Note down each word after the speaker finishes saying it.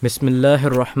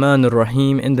Bismillahir Rahmanir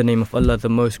Rahim. In the name of Allah,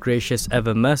 the most gracious,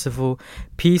 ever merciful.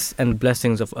 Peace and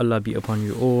blessings of Allah be upon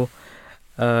you all.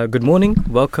 Good morning.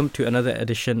 Welcome to another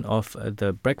edition of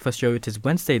the Breakfast Show. It is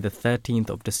Wednesday, the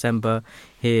 13th of December,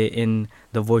 here in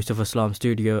the Voice of Islam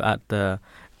studio at the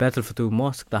Beit al-Futuh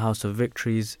Mosque, the House of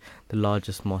Victories, the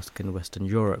largest mosque in Western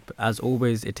Europe. As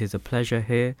always, it is a pleasure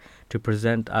here to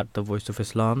present at the Voice of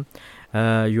Islam.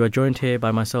 You are joined here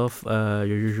by myself, your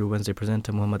usual Wednesday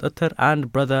presenter, Muhammad Athar,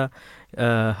 and brother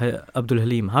Abdul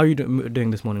Haleem. How are you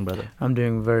doing this morning, brother? I'm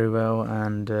doing very well,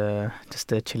 and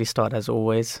just a chilly start as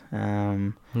always.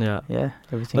 Yeah,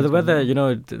 everything. But the weather,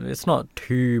 it's not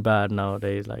too bad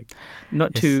nowadays. Today.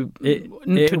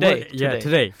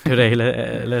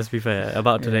 Let's be fair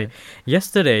about today.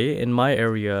 Yesterday, in my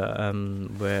area,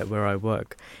 where I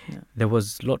work, there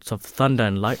was lots of thunder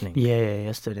and lightning.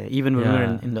 Yesterday, even when we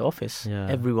were in the office,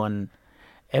 everyone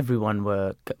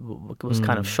was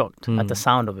kind of shocked at the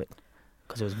sound of it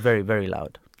because it was very, very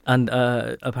loud. And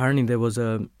apparently there was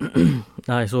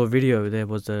I saw a video, there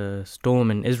was a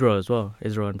storm in Israel as well,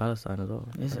 Israel and Palestine as well.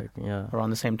 Is it? Yeah. Around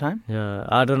the same time? Yeah,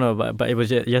 I don't know, but it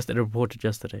was reported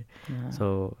yesterday. Yeah.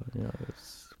 So,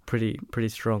 it's pretty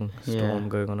strong storm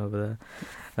going on over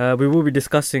there. We will be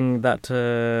discussing that,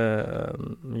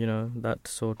 that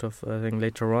sort of thing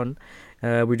later on.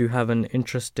 We do have an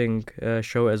interesting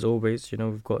show as always.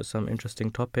 We've got some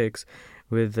interesting topics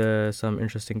with some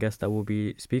interesting guests that we'll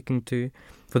be speaking to.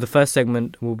 For the first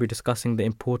segment, we'll be discussing the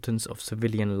importance of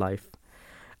civilian life.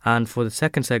 And for the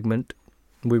second segment,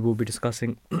 we will be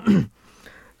discussing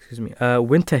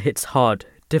winter hits hard,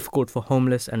 difficult for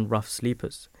homeless and rough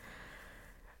sleepers.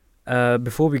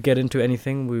 Before we get into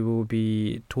anything, we will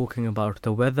be talking about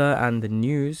the weather and the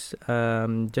news.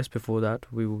 Just before that,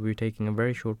 we will be taking a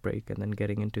very short break and then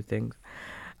getting into things.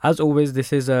 As always,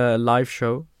 this is a live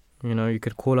show. You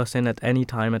could call us in at any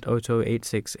time at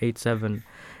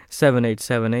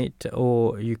 0286877878,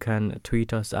 or you can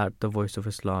tweet us at The Voice of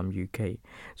Islam UK.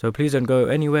 So please don't go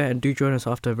anywhere and do join us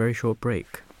after a very short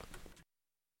break.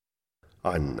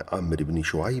 عن عمرو بن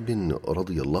شعيب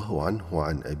رضي الله عنه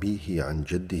عن أبيه عن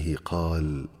جده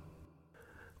قال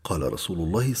رسول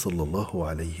الله صلى الله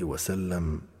عليه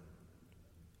وسلم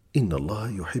إن الله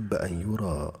يحب أن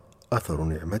يرى أثر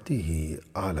نعمته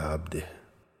على عبده.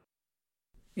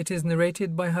 It is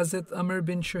narrated by Hazrat Amr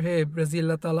bin Shuhaib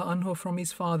Razillah Ta'ala Anhu from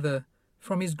his father,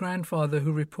 from his grandfather,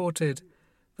 who reported,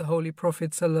 the Holy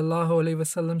Prophet Sallallahu Alaihi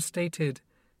Wasallam stated,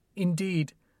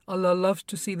 "Indeed, Allah loves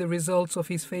to see the results of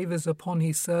His favors upon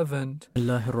His servant."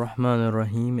 Bismillahir Rahmanir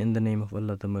Rahim. In the name of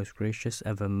Allah, the most gracious,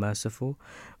 ever merciful.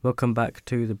 Welcome back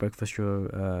to the Breakfast Show,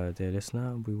 dear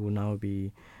listener. We will now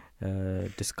be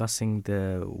discussing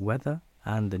the weather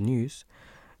and the news.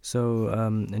 So,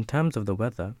 in terms of the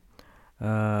weather,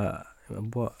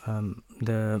 what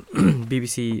the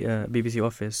BBC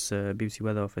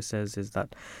Weather Office says is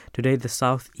that today the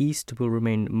southeast will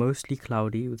remain mostly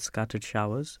cloudy with scattered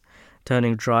showers,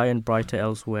 turning dry and brighter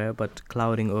elsewhere, but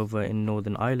clouding over in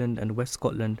Northern Ireland and West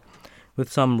Scotland,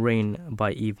 with some rain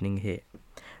by evening here.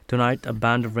 Tonight, a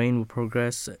band of rain will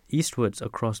progress eastwards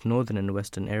across northern and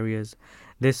western areas,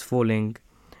 this falling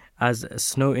as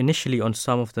snow initially on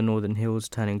some of the northern hills,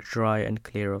 turning dry and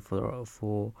clearer for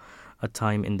a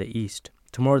time in the east.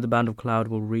 Tomorrow the band of cloud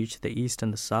will reach the east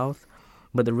and the south,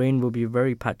 but the rain will be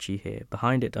very patchy here.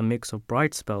 Behind it, a mix of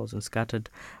bright spells and scattered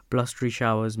blustery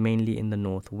showers, mainly in the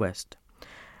northwest.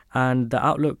 And the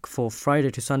outlook for Friday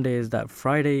to Sunday is that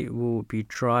Friday will be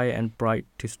dry and bright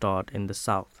to start in the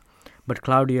south, but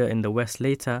cloudier in the west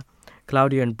later,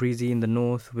 cloudier and breezy in the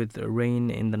north with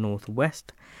rain in the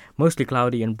northwest, mostly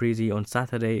cloudy and breezy on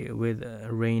Saturday with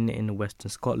rain in western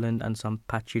Scotland and some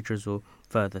patchy drizzle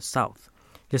further south.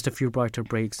 Just a few brighter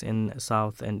breaks in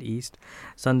south and east.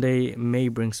 Sunday may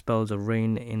bring spells of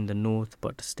rain in the north,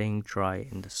 but staying dry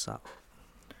in the south.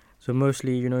 So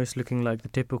mostly, it's looking like the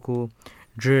typical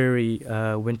dreary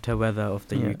winter weather of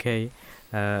the UK.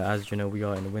 As we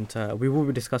are in the winter. We will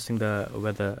be discussing the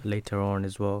weather later on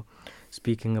as well,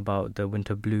 speaking about the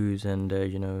winter blues and,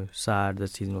 SAD, the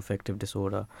seasonal affective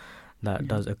disorder that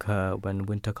does occur when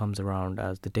winter comes around,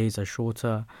 as the days are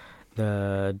shorter,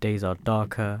 the days are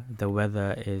darker, the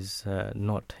weather is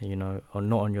not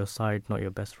on your side, not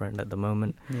your best friend at the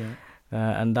moment.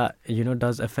 And that,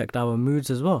 does affect our moods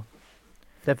as well.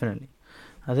 Definitely.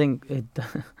 I think it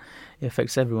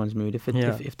affects everyone's mood. If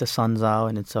the sun's out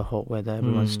and it's a hot weather,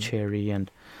 everyone's cheery and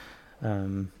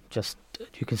just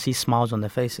you can see smiles on their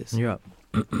faces. Yeah.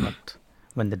 But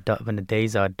when the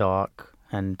days are dark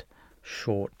and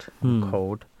short and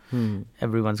cold,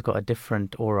 everyone's got a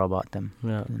different aura about them.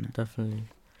 Yeah, definitely.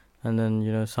 And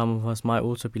then, some of us might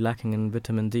also be lacking in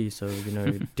vitamin D. So,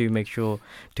 do make sure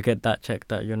to get that checked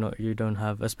that you don't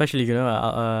have, especially,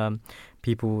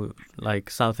 people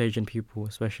like South Asian people,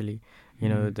 especially,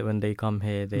 when they come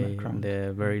here,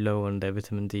 they're very low on their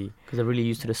vitamin D. Because they're really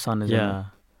used to the sun, isn't it? Yeah.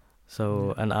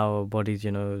 So, and our bodies,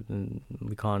 we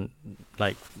can't,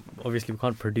 obviously we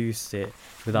can't produce it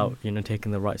without,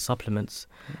 taking the right supplements.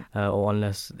 Or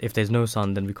unless, if there's no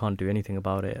sun, then we can't do anything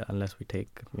about it unless we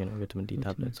take, vitamin D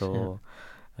tablets or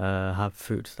have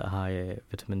foods that high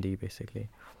vitamin D, basically.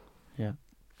 Yeah,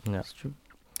 that's true.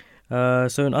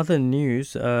 So in other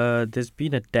news, there's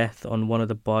been a death on one of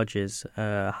the barges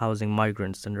housing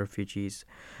migrants and refugees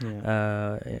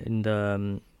in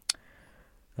the...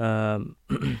 on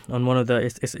one of the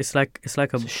it's like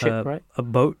a ship, right? A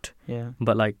boat,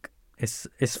 but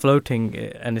it's floating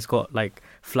and it's got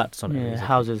flats on it.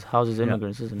 Houses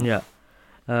immigrants, isn't it?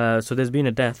 So there's been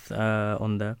a death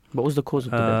on there. What was the cause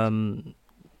of the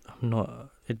death?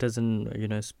 It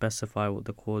doesn't specify what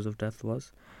the cause of death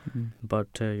was, but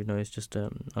it's just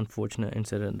an unfortunate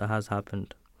incident that has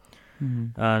happened.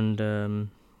 And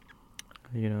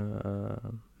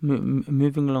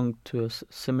moving along to a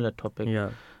similar topic,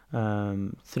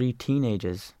 3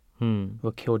 teenagers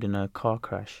were killed in a car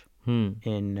crash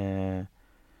in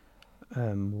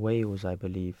Wales, I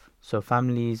believe. So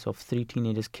families of 3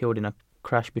 teenagers killed in a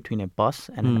crash between a bus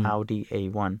and an Audi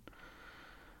A1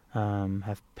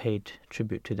 have paid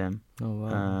tribute to them. Oh,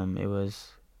 wow. It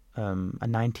was a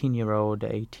 19-year-old,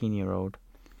 an 18-year-old,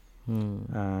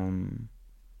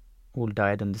 all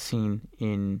died on the scene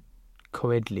in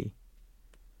Coedley,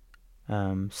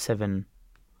 7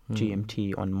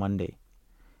 GMT on Monday.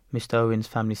 Mr. Owen's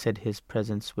family said his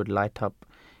presence would light up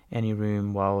any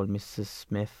room, while Mrs.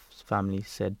 Smith's family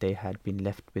said they had been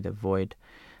left with a void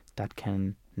that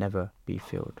can never be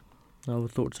filled. Our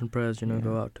thoughts and prayers,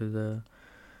 go out to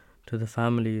the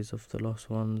families of the lost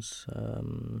ones,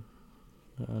 and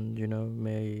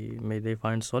may they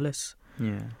find solace.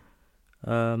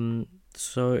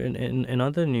 So in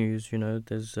other news,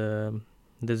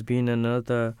 there's been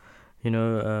another,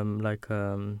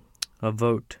 a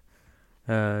vote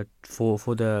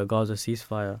for the Gaza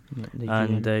ceasefire,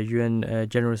 and the UN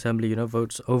General Assembly,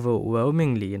 votes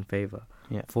overwhelmingly in favor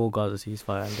for Gaza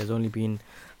ceasefire, and there's only been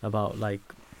about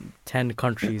 10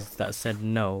 countries that said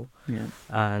no,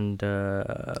 and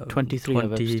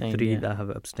 23 that have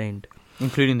abstained,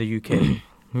 including the UK.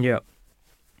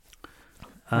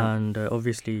 And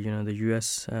obviously, the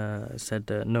US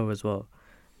said no as well.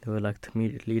 They were the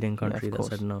leading country that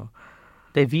said no.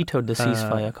 They vetoed the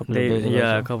ceasefire a couple of days ago.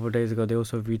 Yeah, a couple of days ago they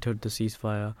also vetoed the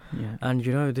ceasefire. And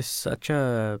this is such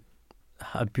a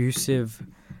abusive,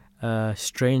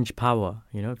 strange power,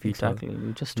 veto. Exactly, we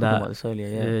were just talking about this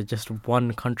earlier. Just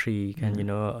one country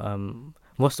can,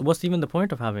 what's even the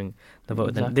point of having the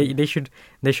vote? Exactly. Then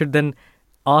they should then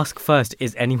ask first,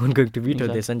 is anyone going to veto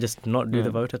this, and just not do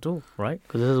the vote at all, right?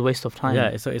 Because this is a waste of time.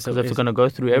 Because if they're going to go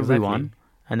through everyone,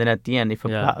 and then at the end, if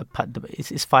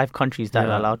it's 5 countries that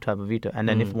are allowed to have a veto, and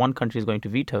then if one country is going to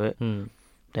veto it,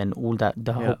 then all that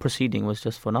the whole proceeding was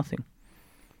just for nothing.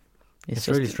 It's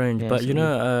really strange. But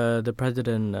the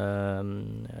president,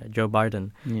 Joe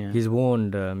Biden, he's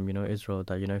warned Israel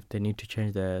that if they need to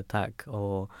change their attack,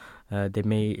 or they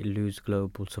may lose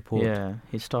global support.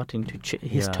 He's starting to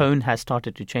his tone has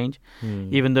started to change,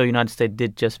 even though the United States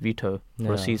did just veto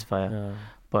for a ceasefire.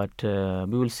 But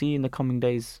we will see in the coming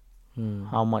days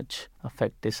how much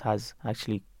effect this has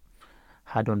actually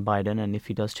had on Biden, and if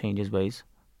he does change his ways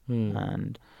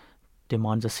and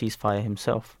demands a ceasefire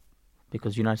himself,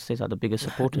 because the United States are the biggest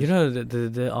supporters.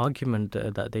 The argument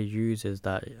that they use is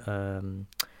that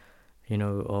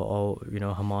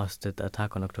Hamas did the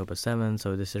attack on October 7th,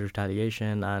 so this is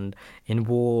retaliation, and in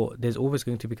war there's always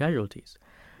going to be casualties.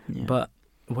 But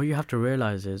what you have to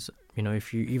realize is,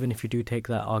 if you do take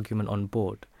that argument on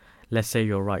board, let's say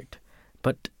you're right,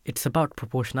 but it's about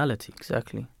proportionality.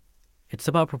 Exactly. It's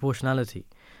about proportionality.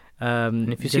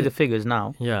 And if you see the figures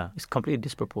now, it's completely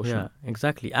disproportionate. Yeah,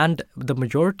 exactly. And the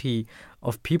majority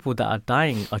of people that are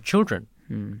dying are children.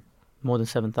 More than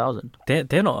 7,000.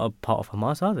 They're not a part of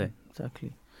Hamas, are they?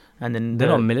 Exactly. And then they're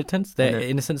not militants. They're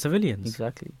innocent civilians.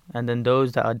 Exactly. And then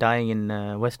those that are dying in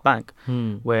West Bank,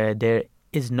 where there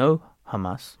is no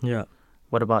Hamas.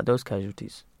 What about those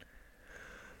casualties?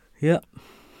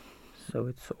 So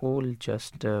it's all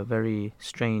just very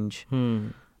strange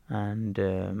and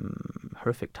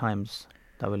horrific times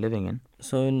that we're living in.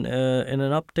 So in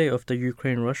an update of the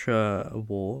Ukraine-Russia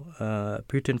war,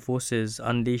 Putin forces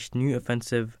unleashed new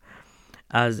offensive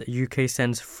as UK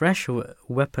sends fresh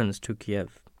weapons to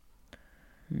Kiev.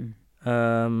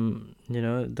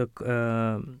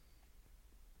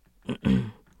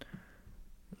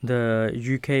 the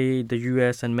UK, the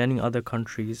US, and many other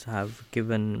countries have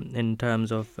given, in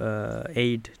terms of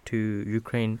aid to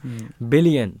Ukraine,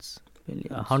 billions.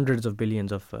 Hundreds of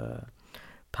billions of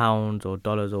pounds or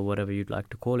dollars or whatever you'd like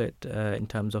to call it, in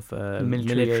terms of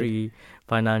military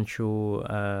financial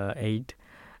aid.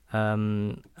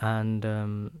 The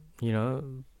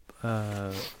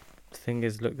thing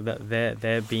is, look, that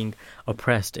they're being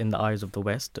oppressed in the eyes of the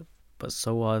West, but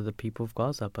so are the people of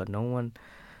Gaza. But no one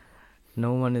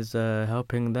is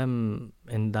helping them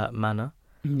in that manner.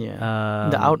 Yeah,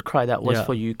 the outcry that was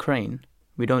for Ukraine,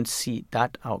 we don't see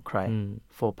that outcry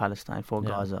for Palestine, for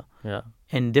Gaza. Yeah.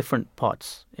 In different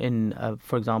parts, in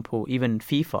for example, even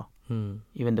FIFA,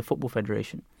 even the Football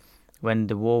Federation, when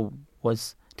the war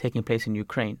was taking place in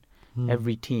Ukraine,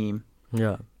 every team,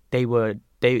 they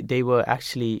were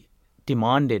actually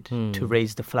demanded to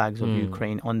raise the flags of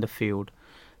Ukraine on the field.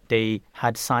 They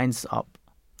had signs up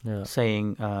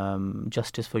saying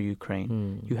justice for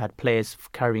Ukraine. You had players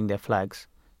carrying their flags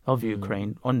of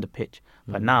Ukraine on the pitch.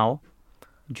 But now,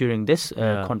 during this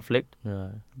conflict,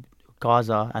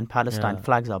 Gaza and Palestine,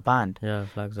 flags are banned.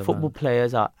 Football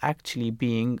players are actually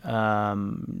being,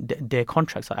 their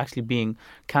contracts are actually being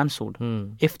cancelled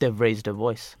if they've raised a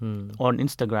voice on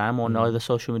Instagram or on other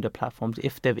social media platforms,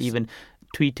 if they've even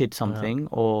tweeted something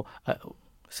or...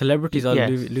 Celebrities are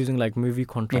losing like movie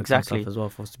contracts and stuff as well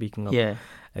for speaking up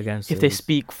against if they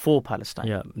speak for Palestine.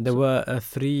 Yeah, there were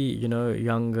 3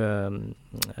 young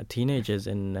teenagers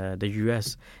in the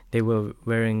US. They were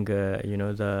wearing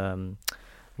the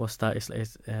what's that? It's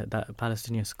that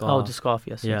Palestinian scarf. Oh, the scarf,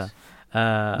 yes. Yeah.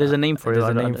 There's a name for it. There's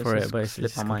a name for it, but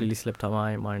it's completely slipped out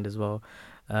my mind as well.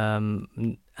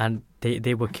 And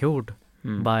they were killed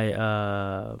by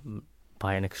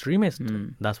an extremist.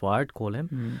 That's what I'd call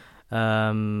him.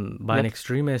 By an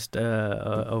extremist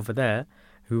over there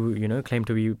who claimed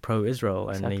to be pro-Israel,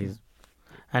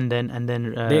 and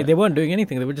then they weren't doing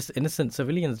anything. They were just innocent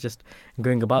civilians just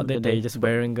going about their day, just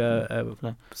wearing a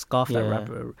scarf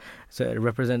that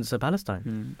represents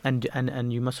Palestine.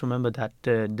 And you must remember that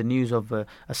the news of a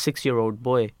 6-year-old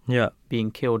boy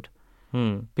being killed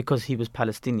because he was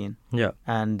Palestinian,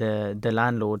 and the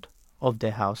landlord of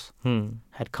their house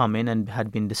had come in and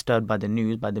had been disturbed by the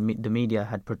news, by the media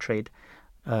had portrayed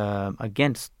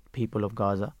against people of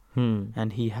Gaza,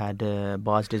 and he had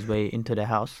barged his way into their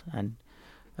house and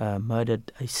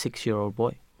murdered a 6-year-old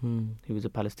boy. He was a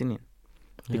Palestinian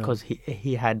because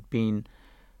he had been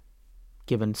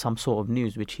given some sort of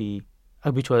news which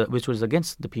was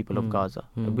against the people of Gaza,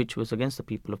 which was against the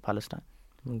people of Palestine.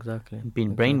 Exactly.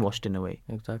 Being brainwashed in a way.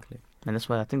 Exactly. And that's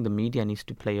why I think the media needs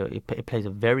to play it plays a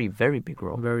very, very big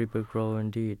role. Very big role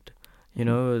indeed.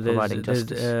 There's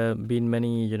been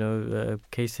many,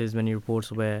 cases, many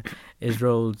reports where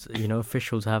Israel's,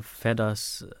 officials have fed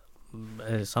us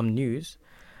some news,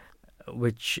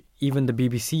 which even the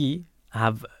BBC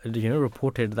have,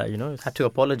 reported that, had to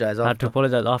apologize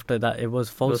after that it was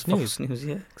false news. False news,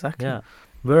 yeah, exactly. Yeah.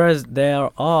 Whereas there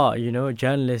are,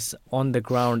 journalists on the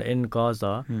ground in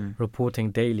Gaza reporting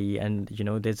daily, and,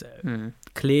 there's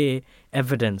clear-cut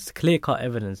evidence,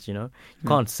 You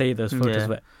can't say those photos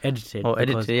were edited. Or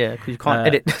edited, because you can't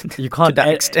edit you can't to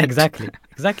that extent. Exactly.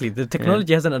 The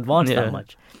technology hasn't advanced that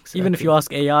much. Exactly. Even if you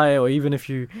ask AI, or even if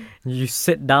you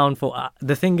sit down for...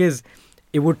 the thing is,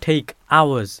 it would take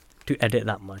hours to edit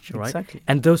that much, right? Exactly.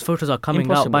 And those photos are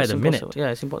coming out by the minute. Yeah,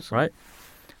 it's impossible. Right?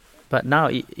 But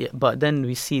then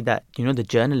we see that the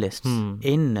journalists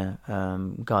in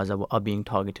Gaza are being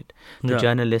targeted. The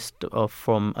journalist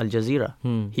from Al Jazeera,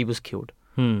 he was killed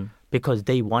because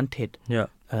they wanted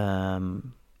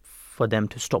for them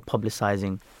to stop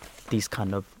publicizing these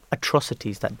kind of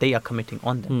atrocities that they are committing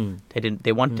on them.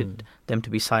 They wanted them to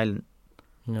be silent.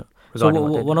 Yeah. So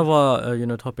one of our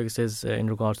topics is in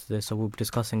regards to this, so we'll be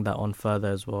discussing that on further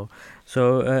as well.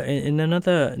 So in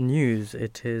another news,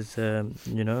 it is a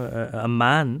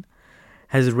man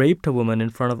has raped a woman in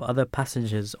front of other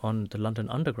passengers on the London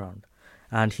Underground,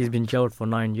 and he's been jailed for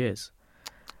 9 years.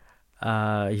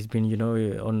 He's been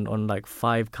on like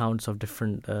 5 counts of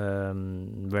different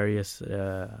various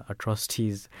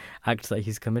atrocities, acts that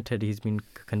he's committed. He's been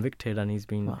convicted and he's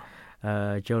been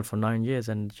jailed for 9 years,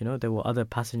 and there were other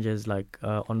passengers like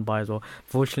on by as well.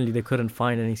 Fortunately, they couldn't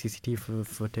find any CCTV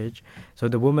footage, so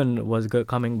the woman was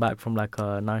coming back from like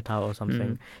a night out or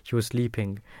something. She was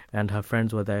sleeping and her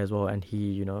friends were there as well, and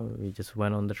he just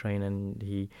went on the train and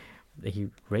he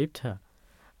raped her.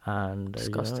 And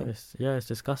disgusting. It's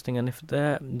disgusting. And if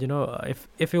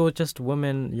if it was just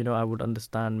women, I would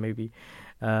understand maybe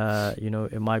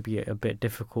it might be a bit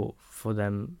difficult for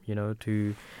them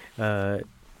to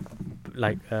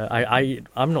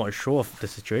I'm not sure of the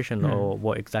situation or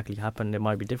what exactly happened. It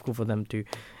might be difficult for them to,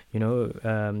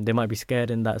 they might be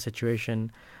scared in that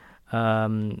situation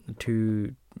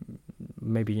to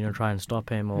maybe try and stop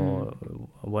him or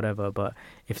whatever. But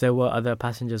if there were other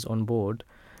passengers on board,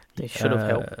 they should have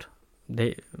helped.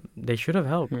 They should have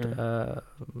helped. Yeah.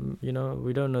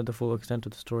 We don't know the full extent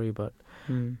of the story, but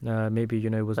maybe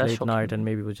it was That's late shocking. night and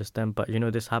maybe it was just them. But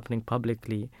this happening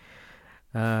publicly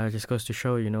just goes to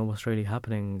show what's really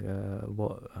happening.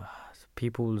 What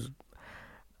people's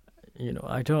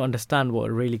I don't understand what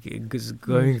really is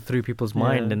going through people's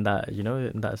mind in that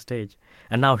in that stage.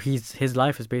 And now his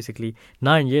life is basically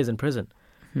 9 years in prison.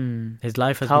 His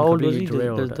life has How been old was completely he?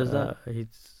 derailed. Does that?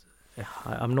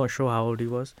 I'm not sure how old he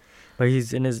was, but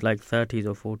he's in his 30s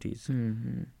or 40s.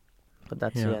 But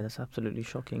that's absolutely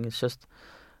shocking. It's just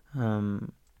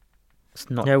it's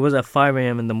not. Yeah, it was at 5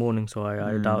 a.m. in the morning, so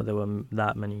I doubt there were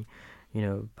that many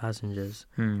passengers.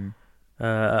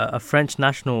 A French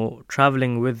national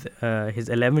traveling with his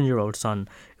 11-year-old son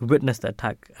witnessed the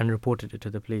attack and reported it to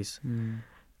the police.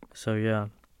 So yeah,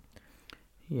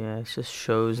 it just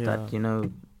shows that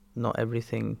not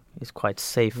everything is quite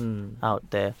safe out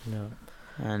there.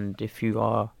 And if you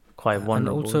are quite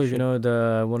vulnerable, and also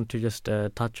I want to just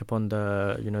touch upon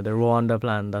the the Rwanda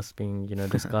plan that's being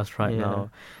discussed right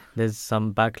now. There's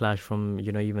some backlash from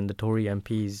even the Tory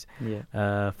MPs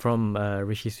from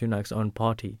Rishi Sunak's own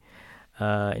party.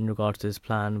 In regards to this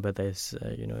plan, but there's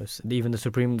even the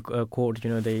Supreme Court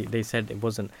they said it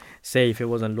wasn't safe, it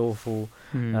wasn't lawful.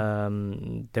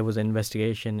 There was an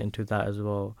investigation into that as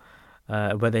well,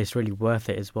 whether it's really worth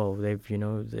it as well. They've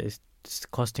it's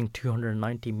costing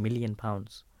 £290 million.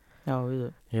 Oh, is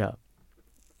it? Yeah,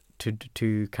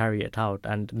 to carry it out,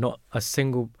 and not a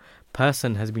single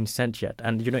person has been sent yet.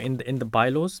 And in the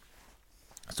bylaws.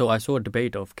 So I saw a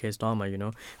debate of Keir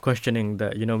Starmer, questioning the,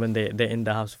 when they're in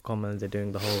the House of Commons, they're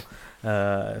doing the whole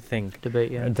thing.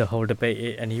 Debate, yeah. The whole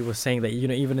debate. And he was saying that,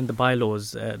 even in the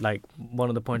bylaws, one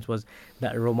of the points was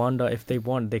that Rwanda, if they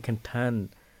want, they can turn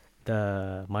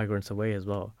the migrants away as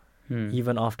well,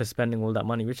 even after spending all that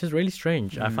money, which is really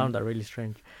strange. I found that really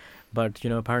strange. But,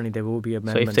 apparently there will be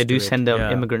amendments. So if they do send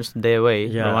the immigrants their way,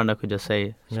 Rwanda could just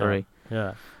say, sorry.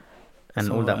 Yeah. And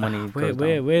all that money goes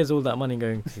down. Where's all that money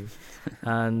going to?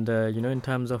 And in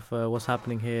terms of what's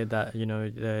happening here, that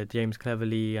James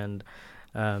Cleverly and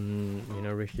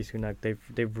Rishi Sunak,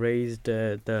 they've raised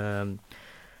the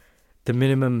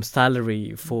minimum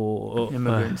salary for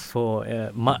immigrants, for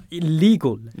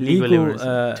legal immigrants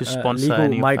to sponsor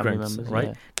legal migrants, members,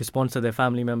 right? To sponsor their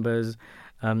family members.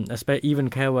 Even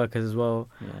care workers as well.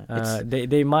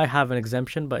 They might have an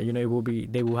exemption, but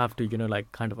they will have to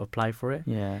kind of apply for it.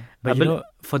 Yeah, but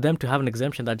for them to have an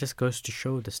exemption, that just goes to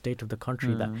show the state of the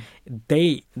country that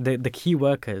the key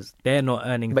workers, they're not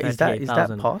earning. But is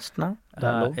that passed now?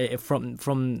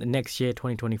 From next year,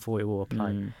 2024, it will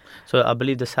apply. So I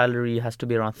believe the salary has to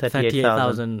be around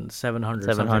 38,700.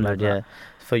 700, yeah,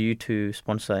 for you to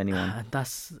sponsor anyone.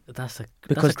 That's a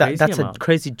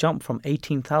crazy jump from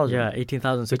 18,000. Yeah,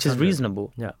 18,000, which is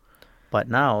reasonable. Yeah, but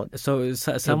now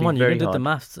someone did the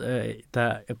maths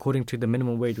that according to the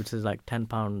minimum wage, which is like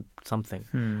 £10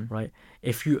 something, right?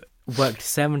 If you worked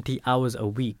 70 hours a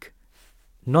week,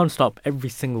 non-stop every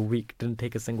single week, didn't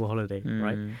take a single holiday,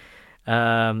 right?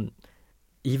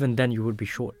 Even then you would be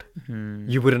short.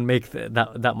 You wouldn't make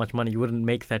that much money. You wouldn't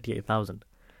make 38,000.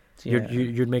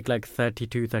 You'd make like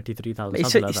 32,000, 33,000.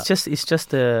 It's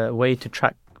just a way to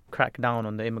crack down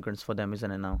on the immigrants for them,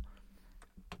 isn't it now?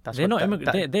 They're not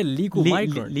immigrants. They're legal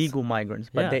migrants. Legal migrants,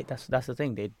 but that's the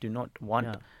thing. They do not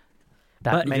want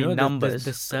that many numbers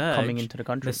the surge, coming into the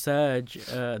country. The surge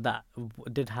that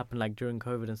did happen during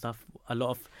COVID and stuff. A lot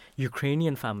of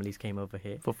Ukrainian families came over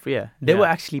here for free. They were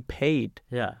actually paid.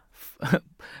 Yeah,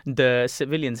 the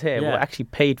civilians here were actually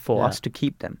paid for us to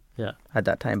keep them. Yeah, at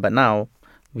that time, but now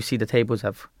we see the tables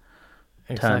have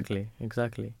turned.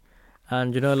 Exactly.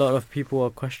 And a lot of people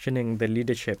are questioning the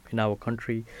leadership in our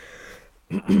country.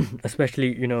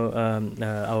 Especially,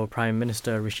 our Prime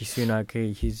Minister Rishi Sunak.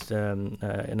 He's in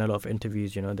a lot of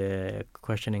interviews. They're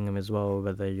questioning him as well,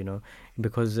 whether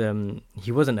because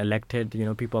he wasn't elected.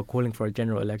 People are calling for a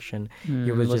general election.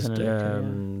 He was just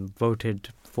voted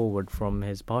forward from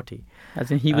his party. As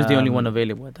in, he was the only one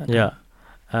available at that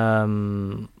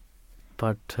time.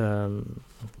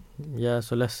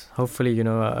 So let's hopefully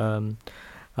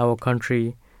our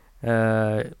country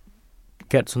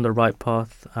gets on the right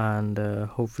path, and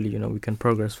hopefully we can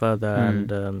progress further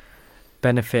and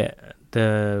benefit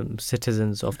the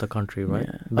citizens of the country, right?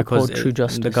 Because true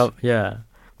justice.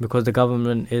 Because the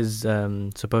government is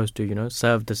supposed to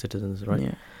serve the citizens,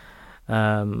 right?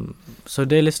 So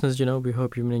dear listeners, we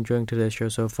hope you've been enjoying today's show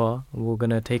so far. We're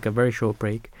going to take a very short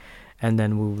break, and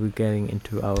then we'll be getting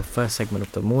into our first segment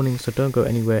of the morning. So don't go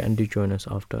anywhere, and do join us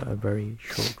after a very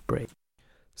short break.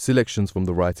 Selections from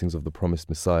the writings of the promised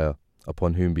Messiah,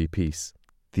 upon whom be peace,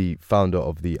 the founder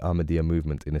of the Ahmadiyya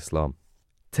movement in Islam.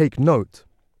 Take note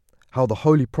how the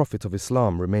Holy Prophet of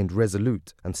Islam remained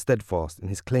resolute and steadfast in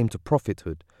his claim to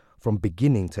prophethood from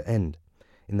beginning to end,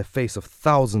 in the face of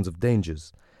thousands of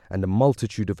dangers and a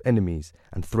multitude of enemies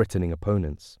and threatening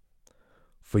opponents.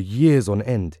 For years on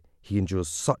end, he endures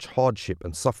such hardship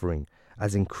and suffering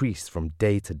as increased from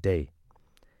day to day,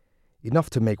 enough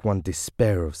to make one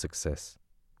despair of success.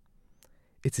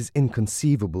 It is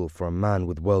inconceivable for a man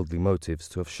with worldly motives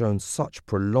to have shown such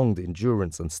prolonged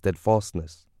endurance and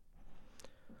steadfastness.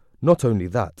 Not only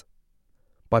that,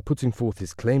 by putting forth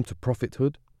his claim to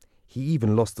prophethood, he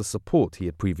even lost the support he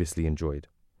had previously enjoyed.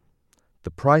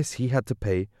 The price he had to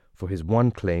pay for his one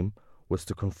claim was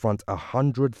to confront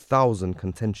 100,000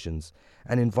 contentions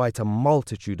and invite a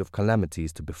multitude of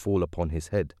calamities to befall upon his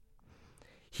head.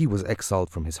 He was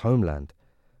exiled from his homeland,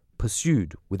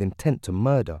 pursued with intent to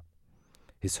murder.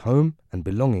 His home and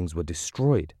belongings were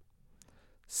destroyed.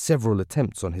 Several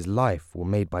attempts on his life were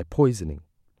made by poisoning.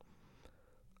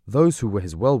 Those who were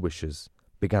his well-wishers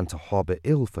began to harbour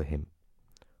ill for him.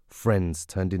 Friends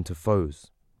turned into foes.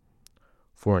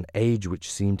 For an age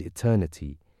which seemed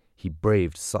eternity, he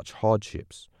braved such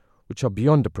hardships, which are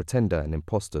beyond a pretender and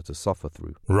impostor to suffer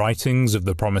through. Writings of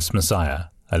the promised Messiah,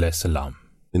 alayhi salam.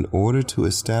 In order to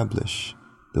establish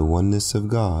the oneness of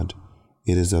God,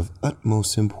 it is of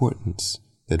utmost importance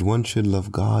that one should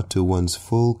love God to one's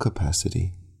full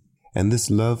capacity. And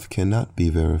this love cannot be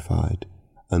verified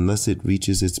unless it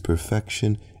reaches its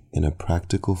perfection in a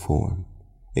practical form.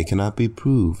 It cannot be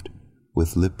proved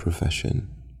with lip profession.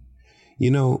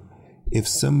 If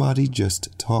somebody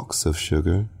just talks of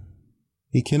sugar,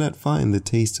 he cannot find the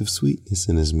taste of sweetness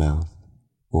in his mouth.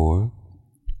 Or,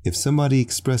 if somebody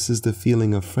expresses the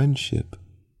feeling of friendship,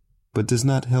 but does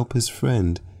not help his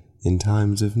friend in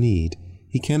times of need,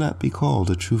 he cannot be called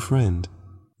a true friend.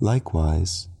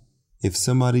 Likewise, if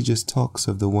somebody just talks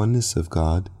of the oneness of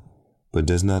God, but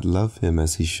does not love him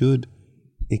as he should,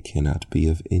 it cannot be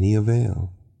of any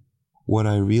avail. What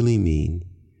I really mean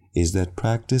is that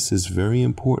practice is very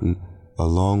important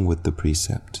along with the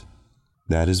precept.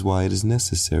 That is why it is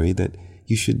necessary that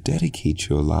you should dedicate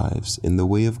your lives in the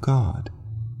way of God.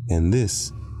 And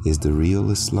this is the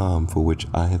real Islam for which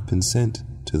I have been sent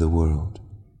to the world.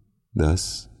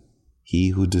 Thus, he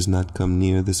who does not come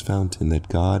near this fountain that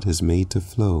God has made to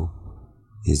flow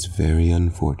is very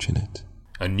unfortunate.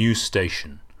 A new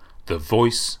station, the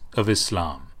Voice of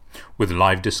Islam, with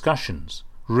live discussions,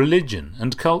 religion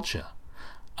and culture.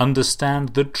 Understand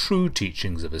the true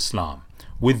teachings of Islam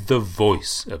with the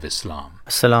Voice of Islam.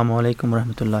 Assalamu alaikum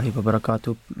warahmatullahi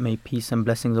wabarakatuh. May peace and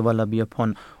blessings of Allah be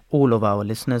upon all of our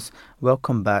listeners.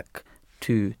 Welcome back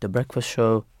to The Breakfast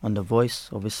Show on the Voice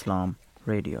of Islam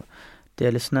radio.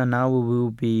 Dear listener, now we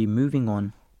will be moving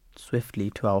on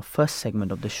swiftly to our first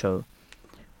segment of the show,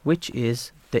 which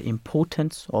is the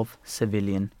importance of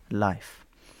civilian life.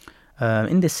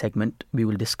 In this segment, we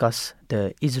will discuss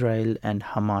the Israel and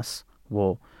Hamas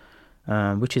war,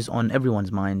 which is on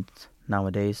everyone's mind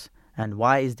nowadays, and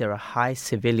why is there a high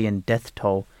civilian death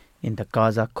toll in the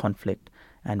Gaza conflict,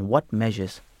 and what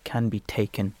measures can be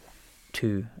taken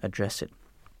to address it.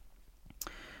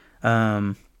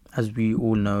 As we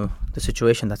all know, the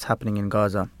situation that's happening in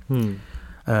Gaza,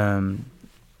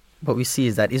 what we see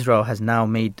is that Israel has now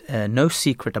made no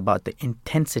secret about the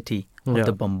intensity of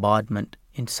the bombardment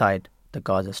inside the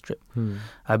Gaza Strip.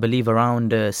 I believe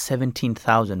around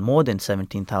 17,000, more than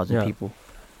 17,000 people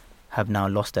have now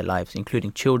lost their lives,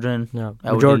 including children.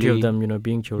 Majority of them,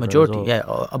 being children. Majority,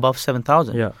 above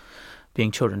 7,000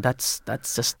 being children. That's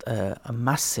just a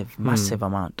massive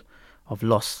amount of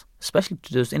loss, especially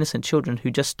to those innocent children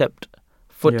who just stepped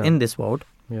foot in this world.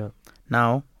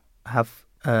 Now have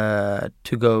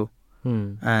to go,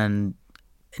 and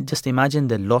just imagine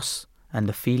the loss and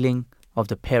the feeling of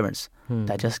the parents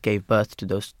that just gave birth to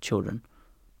those children.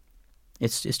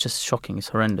 It's just shocking. It's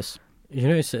horrendous.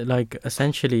 It's like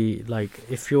essentially like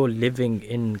if you're living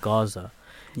in Gaza,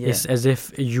 it's as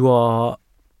if you are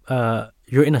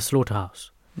you're in a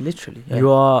slaughterhouse. Literally, you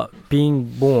are being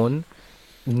born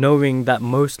knowing that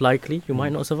most likely you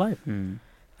might not survive,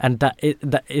 and that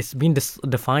it's been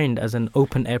defined as an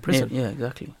open air prison. Yeah,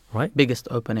 exactly. Right, biggest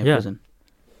open air prison.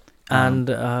 And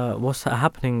what's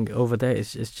happening over there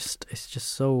is just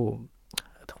so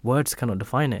words cannot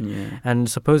define it. Yeah. And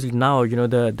supposedly now,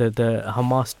 the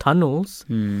Hamas tunnels,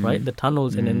 right? The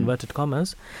tunnels in inverted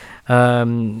commas.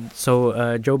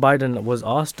 So Joe Biden was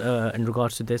asked in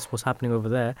regards to this, what's happening over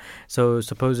there. So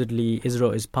supposedly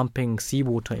Israel is pumping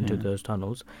seawater into those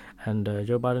tunnels, and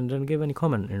Joe Biden didn't give any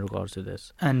comment in regards to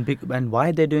this. And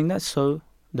why they're doing that? So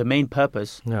the main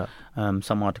purpose,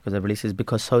 some articles have released, is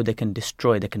because so they can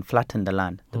flatten the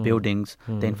land, the buildings,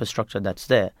 the infrastructure that's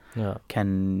there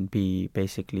can be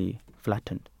basically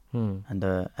flattened,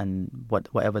 and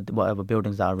whatever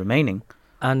buildings that are remaining.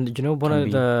 And one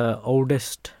of the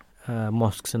oldest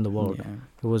mosques in the world.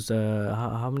 It was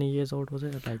how many years old was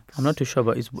it? Like, I'm not too sure,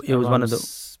 but it was one of the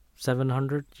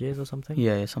 700 years or something.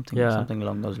 Something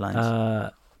along those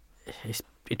lines.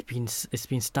 It's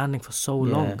been standing for so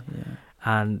long.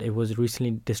 And it was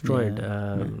recently destroyed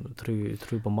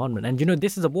through bombardment. And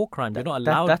this is a war crime. You're not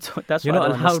allowed. You're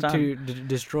not allowed to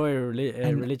destroy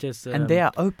religious. And they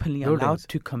are openly allowed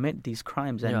to commit these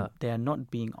crimes, and they are not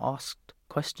being asked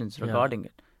questions regarding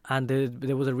it. And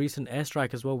there was a recent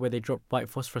airstrike as well where they dropped white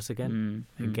phosphorus again.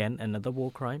 Again, another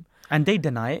war crime. And they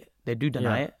deny it. They do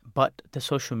deny it. But the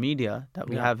social media that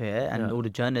we have here and all the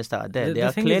journalists that are there, they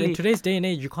are clearly... in today's day and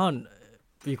age, you can't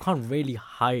really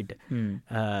hide.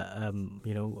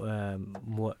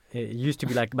 What it used to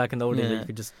be like back in the old days. You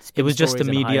could just it was just the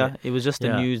media. It was just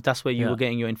the news. That's where you were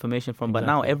getting your information from. But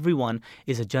now everyone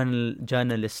is a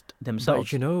journalist themselves.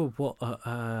 But you know what?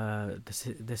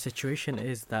 The situation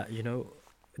is that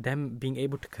them being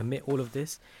able to commit all of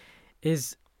this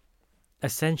is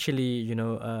essentially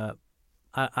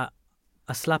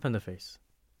a slap in the face.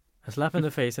 A slap in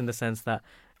the face in the sense that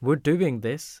we're doing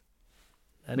this.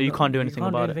 But you can't do anything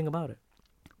about it.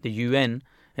 The UN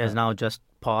has now just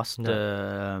passed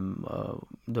the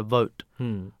vote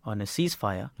on a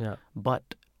ceasefire.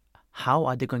 But how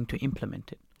are they going to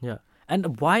implement it?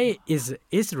 And why is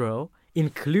Israel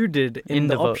included in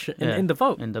the vote? In the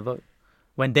vote? In the vote.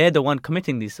 When they're the one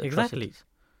committing these atrocities. Exactly.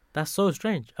 That's so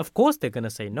strange. Of course they're going to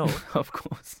say no. Of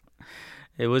course.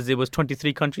 It was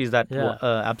 23 countries that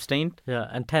abstained.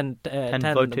 And 10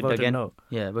 voted against. No.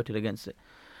 Voted against it.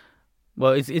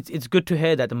 Well, it's good to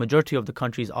hear that the majority of the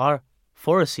countries are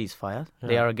for a ceasefire.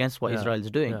 They are against what Israel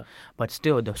is doing. But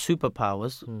still, the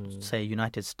superpowers, say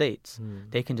United States,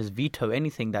 they can just veto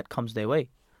anything that comes their way.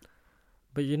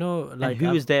 But and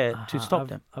who is there to stop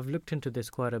them? I've looked into this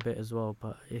quite a bit as well,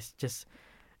 but it just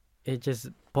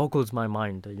boggles my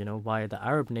mind. Why the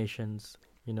Arab nations,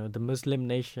 the Muslim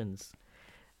nations,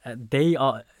 they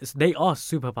are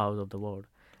superpowers of the world.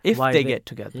 If they get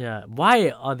together. Why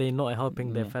are they not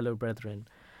helping their fellow brethren,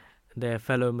 their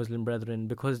fellow Muslim brethren?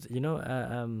 Because,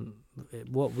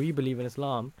 what we believe in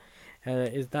Islam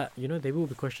is that, they will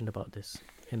be questioned about this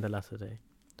in the latter day.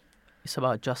 It's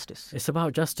about justice. It's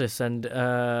about justice. And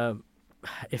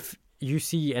if you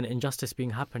see an injustice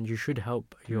being happen, you should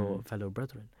help your fellow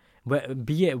brethren.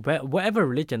 Whatever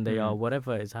religion they are,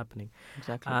 whatever is happening.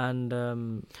 Exactly. And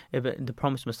the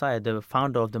promised Messiah, the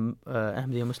founder of the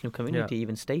Ahmadiyya Muslim community,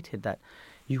 even stated that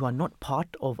you are not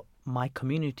part of my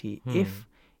community if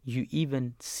you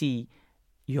even see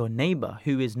your neighbor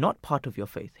who is not part of your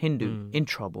faith, Hindu, in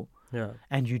trouble,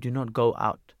 and you do not go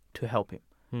out to help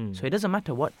him. So it doesn't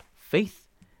matter what faith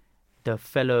the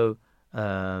fellow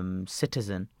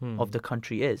citizen of the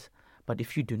country is. But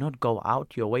if you do not go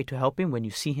out your way to help him when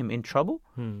you see him in trouble,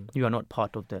 you are not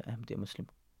part of the Ahmadiyya Muslim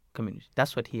community.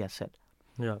 That's what he has said.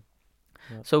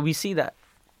 So we see that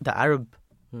the Arab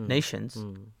nations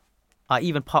are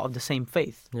even part of the same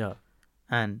faith.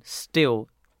 And still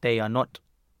they are not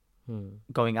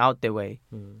going out their way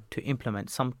to implement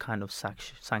some kind of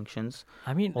sanctions.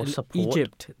 I mean, or support.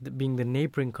 Egypt, being the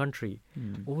neighboring country,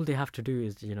 all they have to do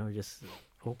is, just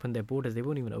open their borders. They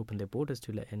won't even open their borders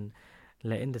to let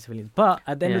in the civilians. But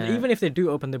at the end, even if they do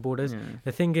open their borders,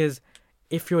 the thing is,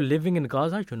 if you're living in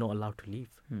Gaza, you're not allowed to leave.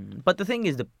 But the thing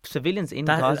is, the civilians in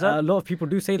Gaza, a lot of people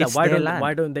do say that. Why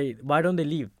don't they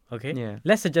leave? Okay,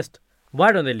 let's suggest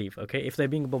why don't they leave? Okay, if they're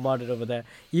being bombarded over there,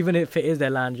 even if it is their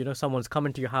land, someone's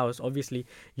coming to your house. Obviously,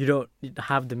 you don't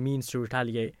have the means to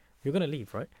retaliate. You're gonna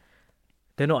leave, right?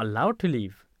 They're not allowed to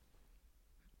leave.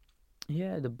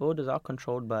 Yeah, the borders are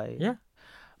controlled by.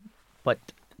 But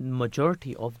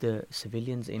majority of the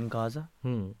civilians in Gaza,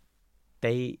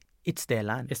 it's their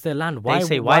land. It's their land. They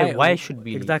say why should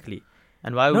we exactly? Leave?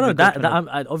 And why? No, that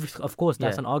obviously, of course,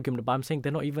 that's an argument. But I'm saying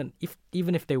they're not even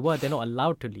if they were, they're not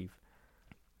allowed to leave.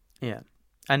 Yeah,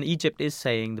 and Egypt is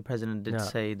saying, the president did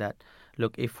say that,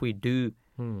 look, if we do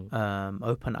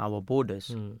open our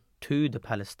borders to the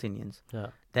Palestinians,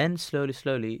 then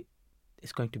slowly,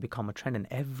 it's going to become a trend, and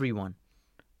everyone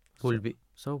will be.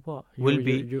 So what?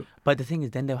 But the thing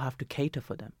is, then they'll have to cater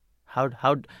for them.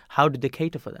 How do they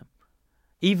cater for them?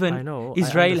 Even I know,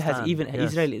 Israel I has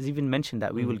understand. even mentioned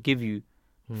that we will give you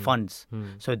funds.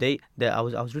 So I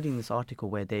was reading this article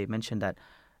where they mentioned that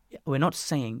we're not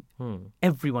saying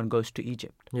everyone goes to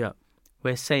Egypt. Yeah.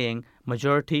 We're saying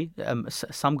majority,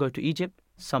 some go to Egypt,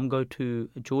 some go to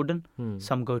Jordan,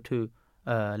 some go to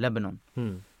Lebanon,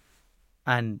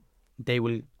 and they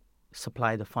will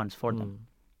supply the funds for them.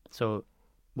 So,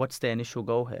 what's their initial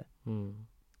goal here?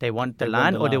 They want the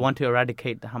land, or they want to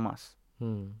eradicate the Hamas?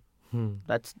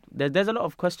 There's a lot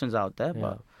of questions out there,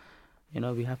 but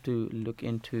we have to look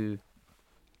into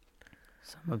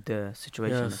some of the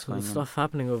situations so the stuff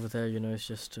happening over there, it's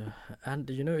just and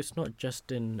it's not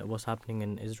just in what's happening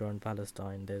in Israel and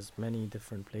Palestine. There's many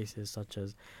different places, such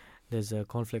as there's a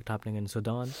conflict happening in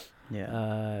Sudan,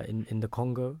 in the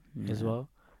Congo as well,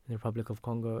 in the Republic of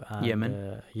Congo, and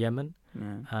Yemen,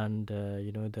 and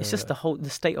it's just the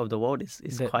state of the world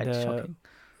is quite shocking.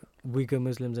 Uyghur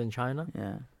Muslims in China,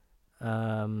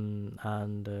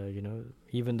 and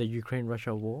even the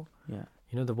Ukraine-Russia war.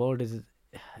 The world is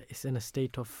in a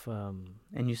state of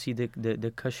and you see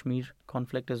the Kashmir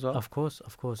conflict as well. Of course,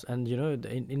 and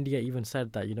India even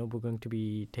said that we're going to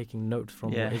be taking notes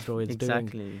from what Israel is doing.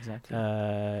 Exactly.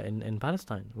 In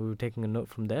Palestine, we were taking a note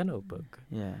from their notebook.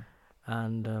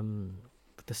 And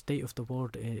the state of the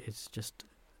world is just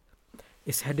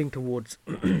heading towards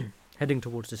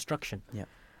destruction.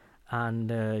 And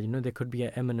there could be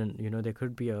an imminent, there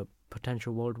could be a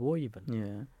potential world war even.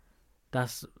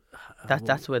 That's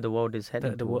where the world is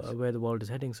heading. Where the world is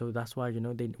heading. So that's why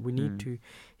we need to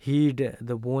heed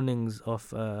the warnings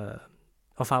of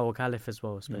our Caliph as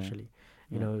well, especially.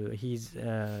 He's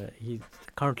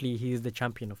currently the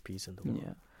champion of peace in the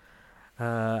world.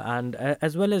 And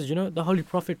as well as the Holy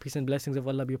Prophet, peace and blessings of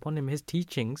Allah be upon him, his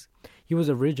teachings, he was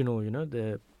original,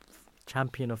 the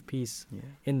champion of peace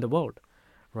in the world,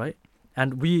 right?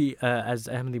 And we, as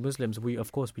Ahmadi Muslims, we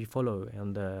follow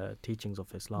on the teachings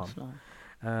of Islam.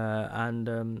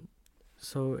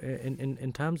 So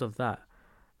in terms of that,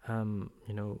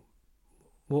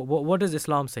 what does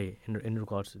Islam say in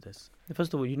regards to this?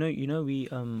 First of all, we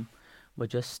were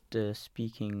just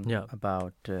speaking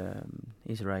about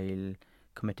Israel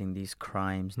committing these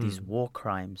crimes, these war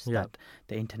crimes that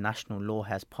the international law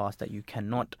has passed, that you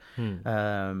cannot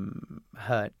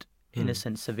hurt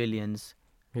innocent civilians,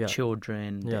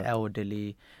 children, the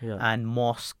elderly, and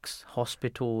mosques,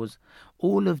 hospitals.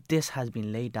 All of this has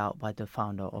been laid out by the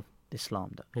founder of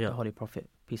Islam, the Holy Prophet,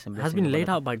 peace and blessings. Has been laid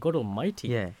out by God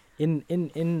Almighty. In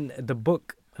the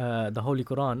book, the Holy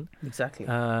Quran. Exactly.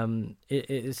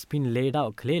 It's been laid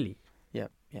out clearly.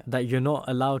 That you're not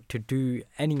allowed to do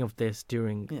any of this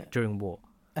during war.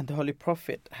 And the Holy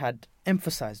Prophet had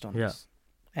emphasized on this.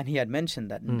 And he had mentioned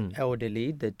that the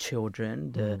elderly, the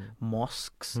children, the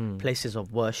mosques, places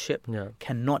of worship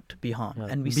cannot be harmed.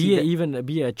 And we see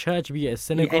be a church, be a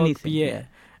synagogue,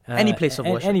 any place of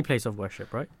worship. Any place of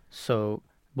worship, right? So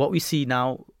what we see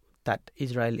now that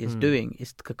Israel is doing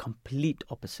is the complete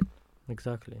opposite.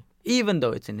 Exactly. Even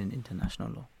though it's in an international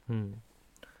law.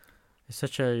 It's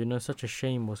such a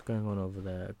shame what's going on over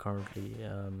there currently.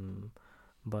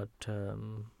 But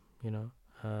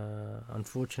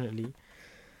unfortunately,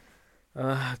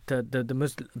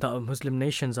 the Muslim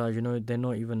nations are they're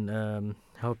not even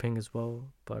helping as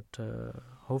well. But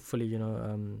hopefully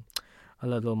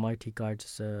Allah the Almighty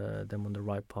guides them on the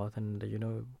right path, and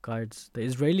guides the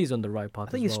Israelis on the right path.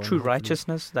 I think it's true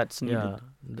righteousness that's needed.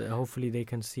 Hopefully they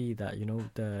can see that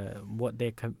what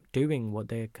they're doing, what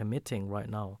they're committing right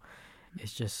now,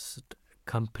 is just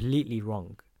completely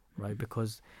wrong, right?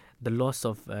 Because the loss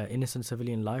of innocent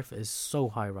civilian life is so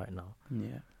high right now.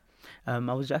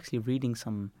 I was actually reading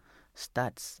some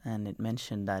stats, and it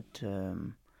mentioned that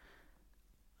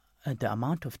the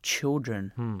amount of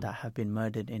children that have been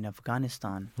murdered in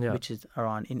Afghanistan, which is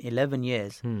around in 11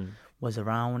 years, was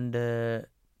around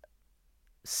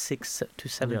 6,000 to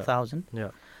 7,000.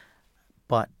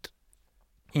 But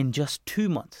in just 2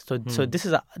 months, so this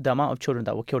is the amount of children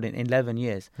that were killed in 11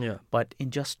 years. But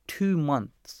in just 2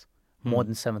 months, more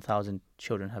than 7,000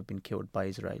 children have been killed by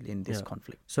Israel in this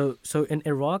conflict. So in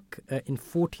Iraq, in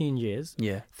 14 years,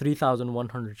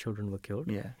 3,100 children were killed.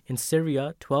 In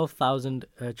Syria, 12,000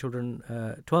 children.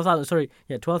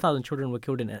 12,000 children were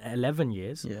killed in 11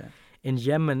 years. In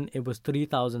Yemen, it was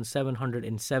 3,700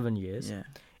 in 7 years.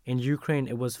 In Ukraine,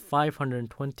 it was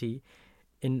 520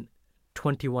 in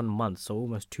 21 months, so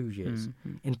almost 2 years.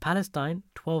 In Palestine,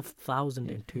 12,000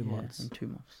 in 2 months. In 2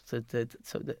 months. So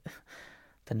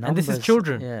the numbers, and this is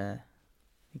children. Yeah,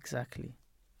 exactly.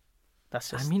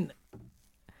 That's just.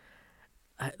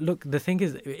 look, the thing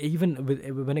is, even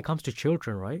when it comes to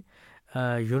children, right?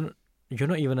 You're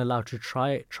not even allowed to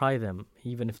try them,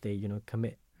 even if they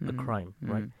commit a crime,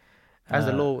 right? As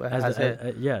the law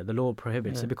the law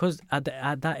prohibits it, because at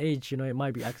that age, it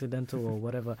might be accidental or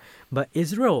whatever. But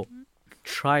Israel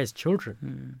tries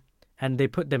children, and they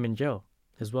put them in jail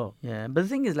as well. Yeah, but the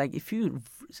thing is, like, if you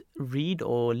read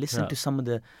or listen to some of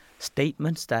the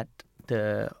statements that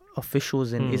the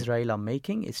officials in Israel are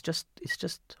making, it's just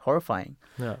horrifying.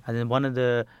 Yeah. And then one of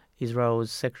the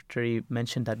Israel's secretary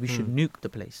mentioned that we should nuke the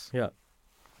place. Yeah.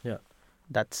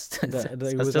 That's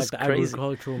it was just like the crazy.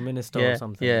 Agricultural minister or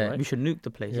something. Yeah, right? we should nuke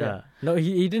the place. Yeah. No,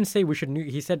 he didn't say we should nuke.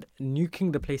 He said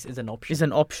nuking the place is an option. It's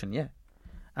an option, yeah.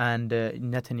 And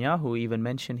Netanyahu even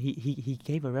mentioned he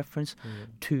gave a reference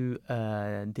to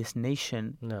this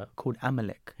nation called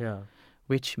Amalek,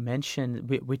 which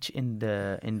in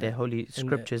the holy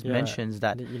scriptures mentions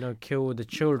that kill the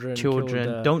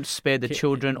children, don't spare the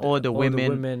children or the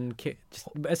women, just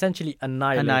essentially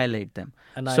annihilate them.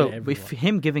 So everyone. With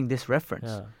him giving this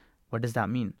reference, what does that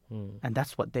mean? And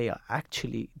that's what they are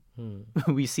actually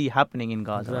we see happening in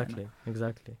Gaza.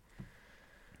 Exactly.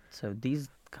 So these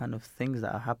kind of things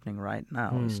that are happening right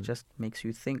now, it just makes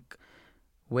you think,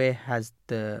 where has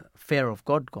the fear of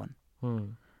God gone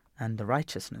and the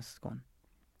righteousness gone?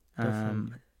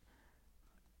 And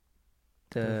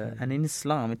in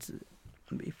Islam,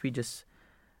 if we just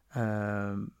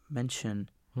mention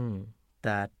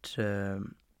that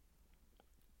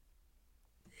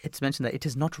it's mentioned that it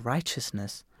is not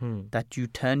righteousness that you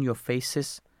turn your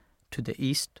faces to the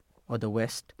east or the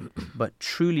west, but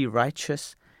truly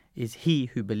righteous is he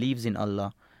who believes in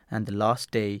Allah and the last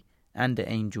day and the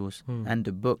angels and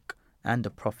the book and the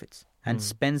prophets and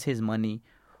spends his money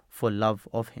for love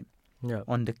of him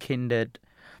on the kindred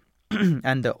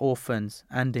and the orphans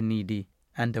and the needy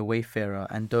and the wayfarer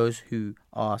and those who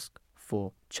ask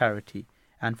for charity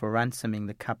and for ransoming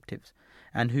the captives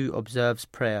and who observes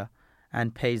prayer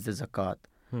and pays the zakat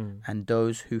and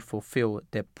those who fulfill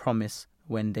their promise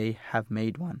when they have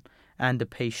made one, and the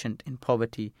patient in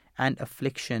poverty and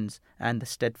afflictions and the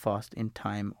steadfast in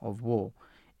time of war.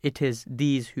 It is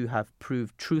these who have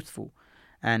proved truthful,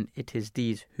 and it is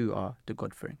these who are the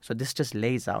God-fearing. So this just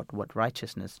lays out what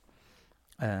righteousness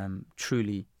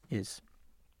truly is.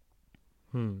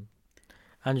 And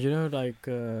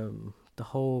the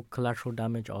whole collateral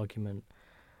damage argument,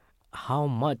 how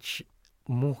much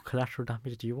more collateral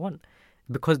damage do you want?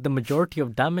 Because the majority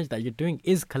of damage that you're doing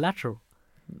is collateral,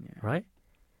 right?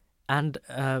 And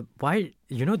why,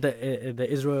 the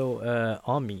Israel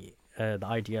army, the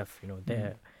IDF,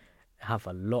 they have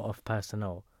a lot of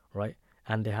personnel, right?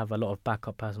 And they have a lot of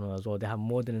backup personnel as well. They have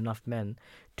more than enough men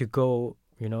to go,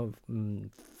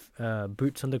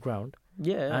 boots on the ground,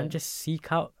 and just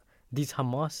seek out these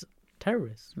Hamas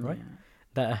terrorists, right?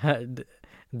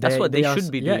 That's what they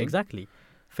should be doing. Yeah, exactly.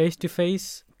 Face to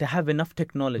face. They have enough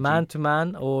technology. Man to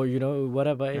man, or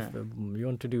whatever. If you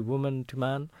want to do woman to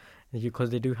man, because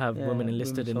they do have women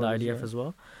enlisted in the IDF as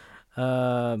well.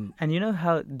 And you know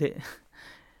how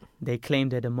they claim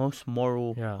they're the most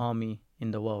moral army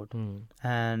in the world,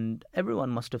 and everyone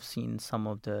must have seen some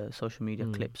of the social media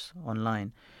clips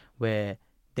online where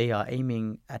they are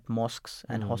aiming at mosques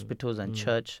and hospitals and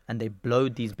church, and they blow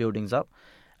these buildings up.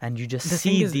 And you just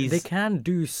see these. They can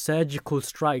do surgical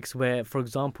strikes where, for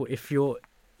example, if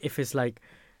it's like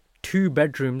 2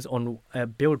 bedrooms on a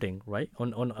building, right?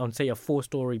 On say a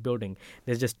 4-story building,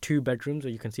 there's just 2 bedrooms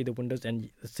where you can see the windows,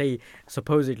 and say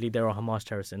supposedly there are Hamas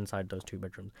terrorists inside those 2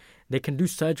 bedrooms. They can do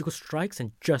surgical strikes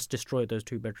and just destroy those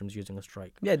 2 bedrooms using a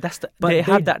strike. Yeah, they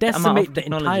have that decimate the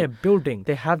entire building.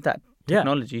 They have that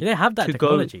technology. They have that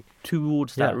technology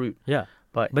towards that route. Yeah,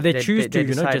 but they choose to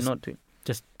decide not to.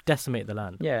 Just decimate the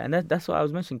land. Yeah, and that's what I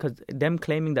was mentioning, because them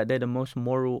claiming that they're the most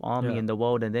moral army in the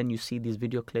world, and then you see these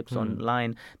video clips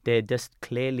online, they're just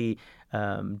clearly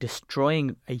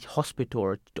destroying a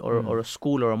hospital or a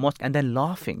school or a mosque, and then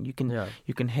laughing. You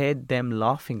can hear them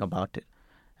laughing about it,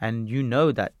 and you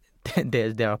know that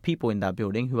there are people in that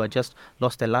building who are just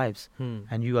lost their lives,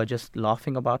 and you are just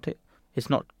laughing about it. It's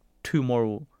not too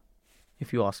moral,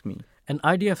 if you ask me. An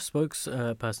IDF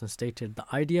spokesperson stated, the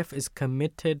IDF is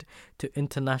committed to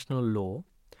international law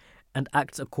and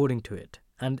acts according to it,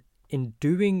 and in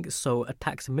doing so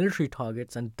attacks military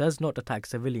targets and does not attack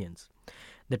civilians.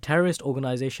 The terrorist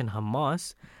organization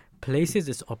Hamas places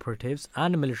its operatives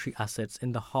and military assets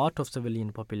in the heart of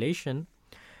civilian population.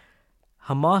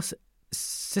 Hamas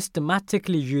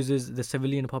systematically uses the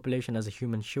civilian population as a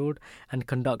human shield and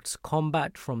conducts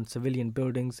combat from civilian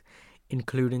buildings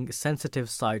including sensitive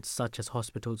sites such as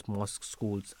hospitals, mosques,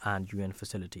 schools, and UN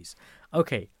facilities.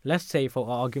 Okay, let's say for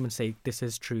argument's sake this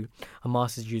is true.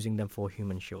 Hamas is using them for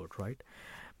human shield, right?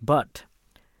 But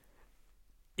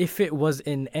if it was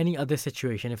in any other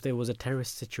situation, if there was a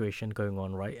terrorist situation going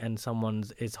on, right, and someone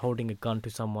is holding a gun to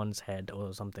someone's head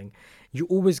or something, you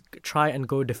always try and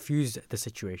go diffuse the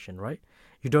situation, right?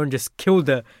 You don't just kill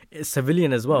the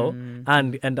civilian as well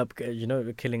and end up,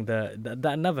 killing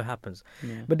that never happens.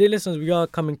 Yeah. But dear listeners, we are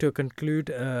coming to a conclude.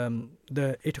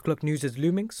 The 8 o'clock news is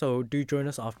looming, so do join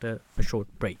us after a short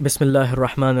break. Bismillahir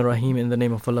Rahmanir Rahim. In the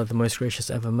name of Allah, the most gracious,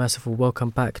 ever merciful.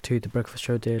 Welcome back to The Breakfast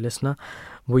Show, dear listener.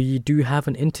 We do have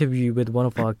an interview with one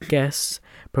of our guests,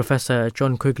 Professor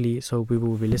John Quigley, so we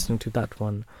will be listening to that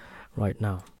one right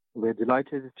now. We're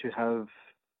delighted to have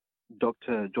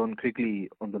Dr. John Quigley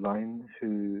on the line,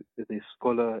 who is a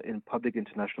scholar in public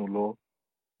international law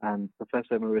and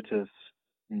Professor Emeritus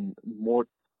in Mort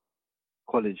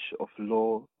College of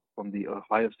Law from the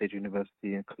Ohio State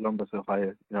University in Columbus,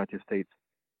 Ohio, United States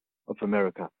of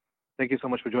America. Thank you so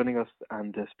much for joining us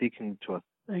and speaking to us.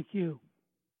 Thank you.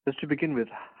 Just to begin with,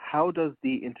 how does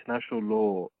the international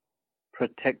law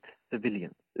protect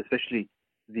civilians, especially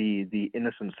the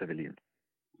innocent civilians?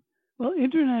 Well,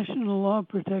 international law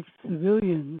protects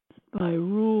civilians by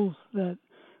rules that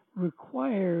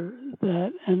require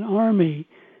that an army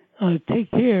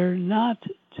take care not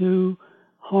to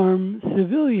harm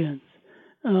civilians.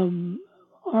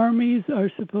 Armies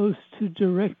are supposed to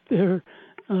direct their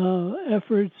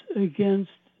efforts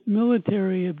against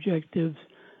military objectives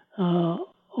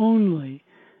only.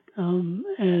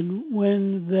 And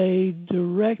when they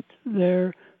direct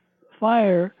their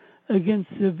fire against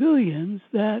civilians,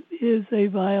 that is a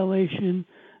violation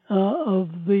of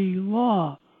the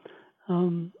law.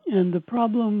 And the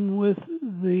problem with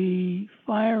the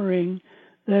firing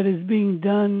that is being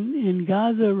done in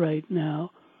Gaza right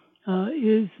now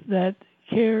is that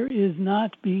care is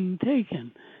not being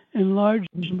taken, and large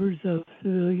numbers of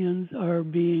civilians are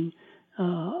being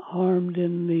harmed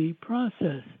in the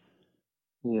process.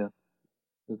 Yeah,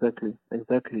 exactly.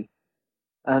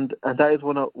 And that is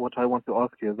what I want to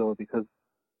ask you as well, because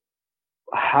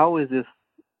how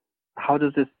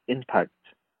does this impact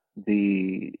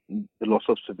the loss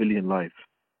of civilian life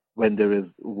when there is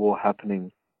war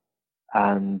happening,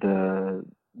 and the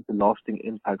lasting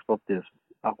impacts of this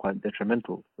are quite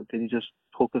detrimental? So can you just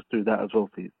talk us through that as well,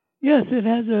 please? Yes, it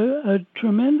has a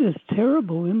tremendous,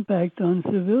 terrible impact on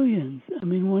civilians. I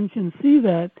mean, one can see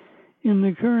that in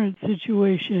the current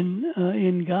situation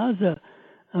in Gaza,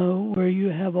 where you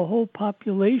have a whole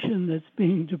population that's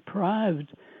being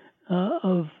deprived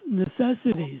of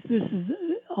necessities. This is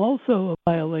also a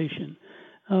violation.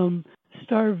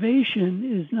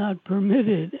 Starvation is not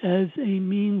permitted as a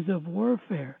means of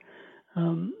warfare,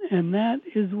 and that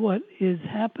is what is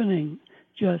happening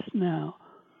just now.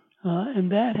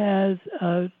 And that has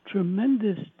a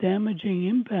tremendous damaging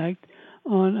impact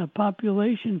on a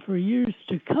population for years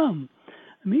to come.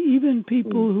 I mean, even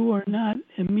people who are not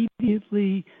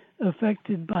immediately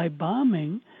affected by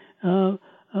bombing,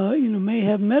 may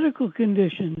have medical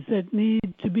conditions that need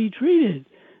to be treated,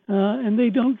 and they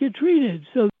don't get treated.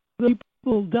 So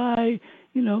people die,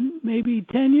 maybe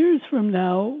 10 years from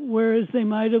now, whereas they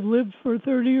might have lived for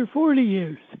 30 or 40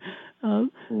 years.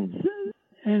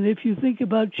 And if you think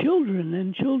about children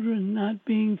and children not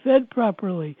being fed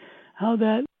properly, how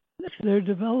that affects their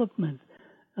development.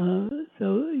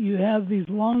 So you have these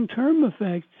long-term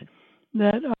effects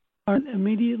that aren't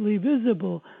immediately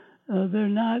visible. They're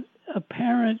not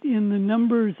apparent in the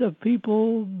numbers of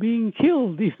people being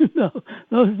killed, even though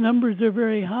those numbers are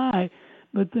very high.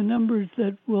 But the numbers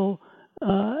that will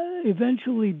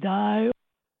eventually die,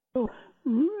 a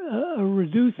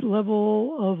reduced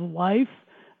level of life,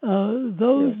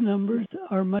 those numbers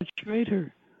are much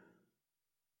greater.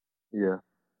 Yeah,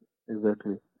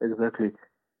 exactly.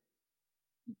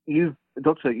 You've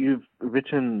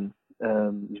written,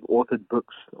 you've authored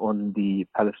books on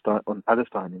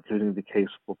Palestine, including the case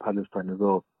for Palestine as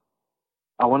well.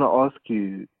 I want to ask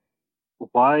you,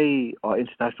 why are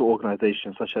international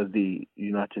organizations such as the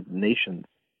United Nations,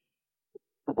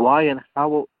 why and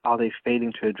how are they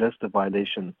failing to address the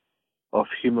violation of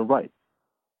human rights,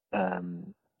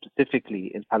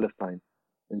 specifically in Palestine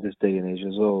in this day and age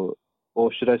as well?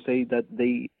 Or should I say that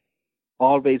they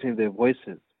are raising their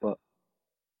voices, but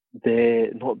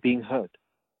they're not being heard?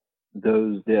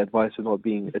 Their advice is not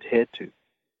being adhered to.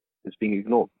 It's being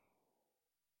ignored.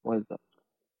 Why is that?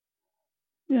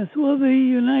 Yes, well, the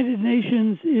United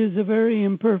Nations is a very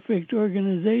imperfect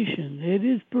organization. It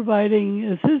is providing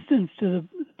assistance to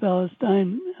the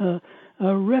Palestine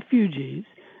refugees,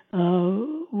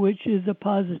 which is a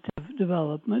positive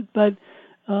development. But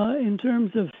in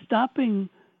terms of stopping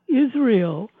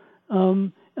Israel,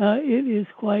 it is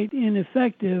quite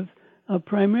ineffective,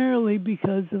 primarily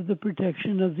because of the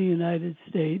protection of the United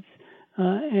States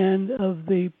and of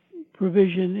the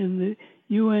provision in the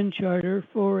UN Charter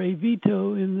for a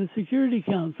veto in the Security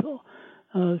Council.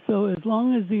 So as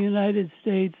long as the United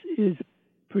States is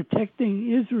protecting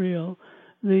Israel,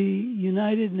 the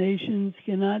United Nations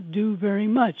cannot do very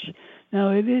much.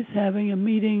 Now, it is having a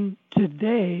meeting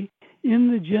today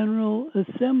in the General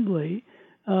Assembly,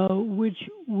 which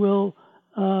will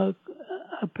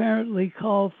apparently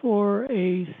call for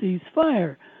a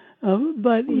ceasefire.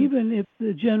 But even if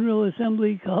the General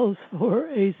Assembly calls for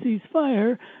a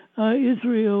ceasefire,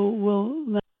 Israel will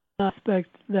not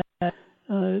respect that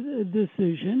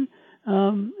decision,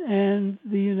 and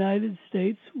the United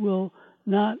States will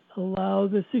not allow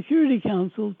the Security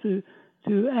Council to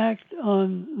act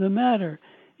on the matter.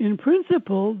 In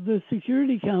principle, the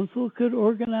Security Council could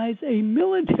organize a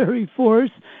military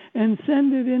force and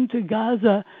send it into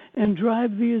Gaza and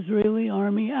drive the Israeli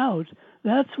army out.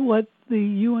 That's what the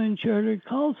UN Charter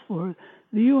calls for.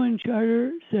 The UN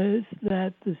Charter says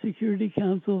that the Security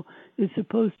Council is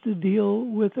supposed to deal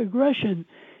with aggression.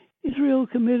 Israel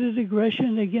committed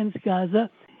aggression against Gaza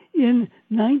in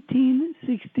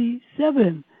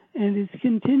 1967 and is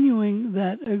continuing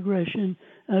that aggression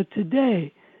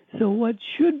today. So what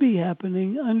should be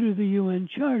happening under the UN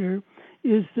Charter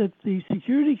is that the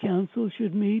Security Council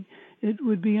should meet. It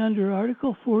would be under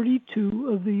Article 42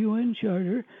 of the UN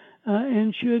Charter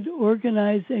and should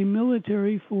organize a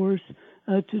military force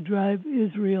to drive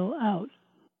Israel out.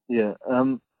 Yeah,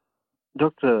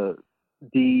 Doctor,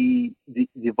 the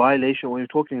violation, when you're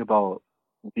talking about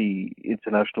the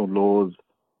international laws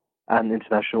and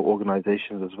international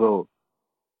organizations as well,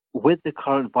 with the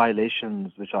current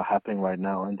violations which are happening right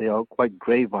now, and they are quite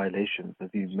grave violations, as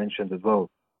you mentioned as well,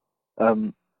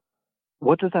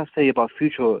 what does that say about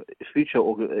future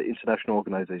international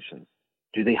organizations?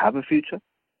 Do they have a future?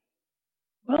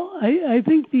 Well, I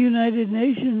think the United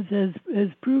Nations has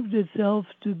proved itself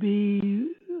to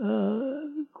be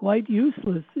quite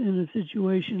useless in a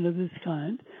situation of this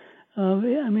kind.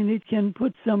 I mean, it can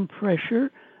put some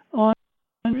pressure on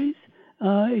countries.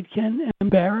 It can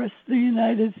embarrass the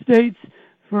United States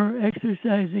for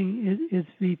exercising its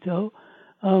veto.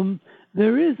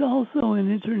 There is also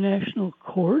an international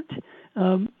court.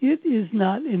 It is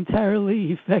not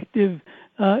entirely effective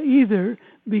either,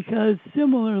 because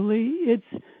similarly its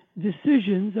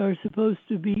decisions are supposed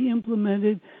to be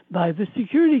implemented by the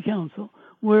Security Council,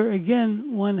 where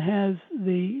again one has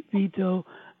the veto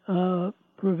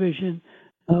provision,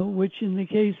 which in the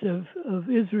case of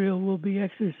Israel will be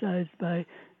exercised by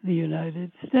the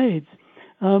United States.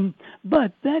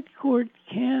 But that court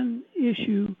can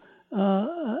issue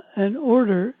an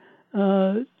order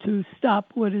to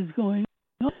stop what is going on.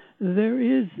 There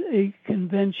is a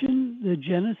convention, the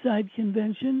Genocide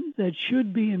Convention, that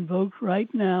should be invoked right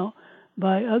now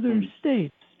by other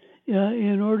states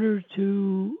in order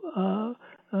to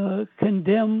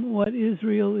condemn what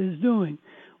Israel is doing.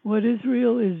 What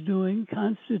Israel is doing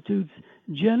constitutes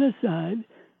genocide.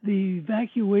 The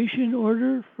evacuation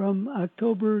order from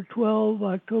October 12,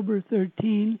 October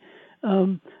 13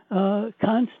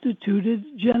 constituted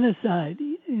genocide.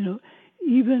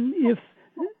 Even if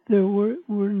there were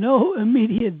no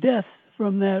immediate deaths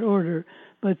from that order,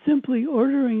 but simply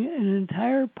ordering an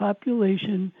entire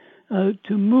population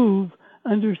to move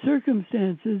under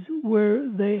circumstances where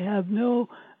they have no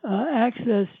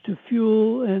access to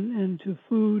fuel and to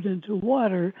food and to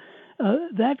water,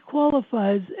 that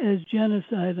qualifies as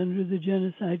genocide under the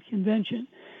Genocide Convention.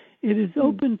 It is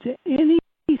open to any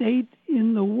state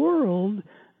in the world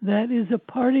that is a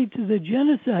party to the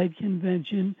Genocide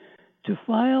Convention to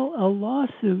file a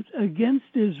lawsuit against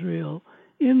Israel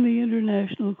in the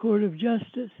International Court of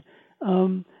Justice.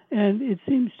 And it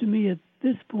seems to me at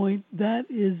this point that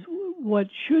is what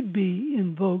should be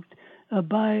invoked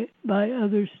by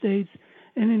other states,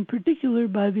 and in particular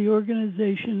by the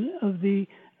Organization of the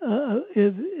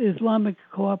Islamic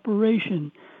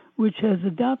Cooperation, which has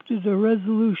adopted a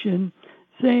resolution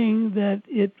saying that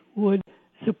it would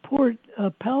support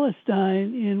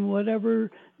Palestine in whatever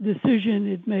decision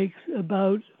it makes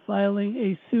about filing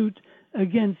a suit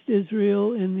against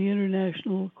Israel in the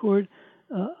International Court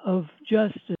of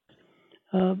Justice.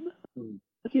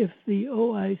 If the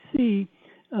OIC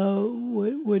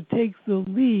would take the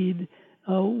lead,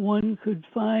 one could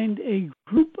find a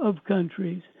group of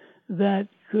countries that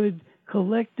could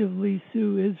collectively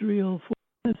sue Israel for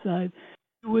genocide.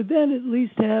 You would then at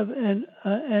least have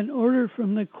an order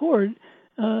from the court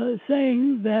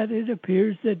saying that it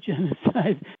appears that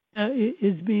genocide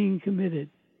is being committed.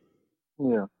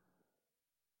 Yeah.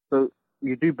 So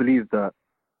you do believe that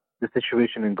the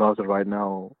situation in Gaza right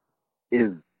now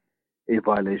is a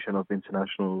violation of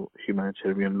international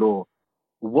humanitarian law.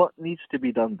 What needs to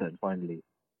be done then, finally?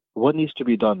 What needs to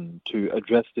be done to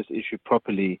address this issue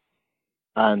properly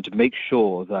and make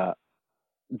sure that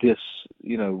this,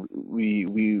 we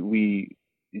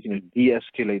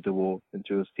de-escalate the war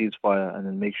into a ceasefire and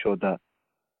then make sure that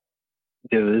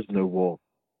there is no war,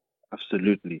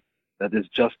 absolutely, that there's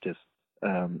justice,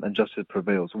 and justice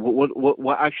prevails.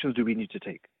 What actions do we need to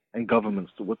take? And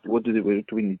governments, what do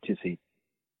we need to see?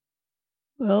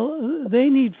 Well, they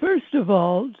need, first of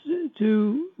all,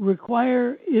 to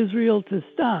require Israel to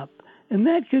stop. And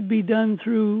that could be done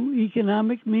through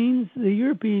economic means. The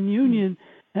European Union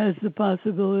has the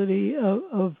possibility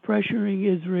of pressuring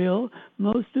Israel.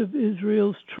 Most of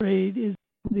Israel's trade is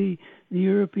the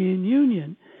European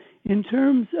Union. In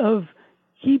terms of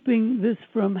keeping this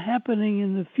from happening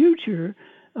in the future,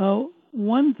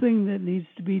 one thing that needs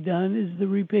to be done is the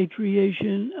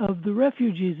repatriation of the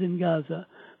refugees in Gaza.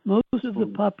 Most of the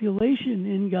population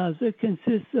in Gaza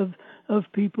consists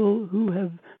of people who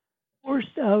have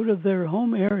forced out of their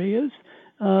home areas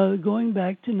going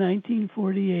back to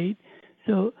 1948.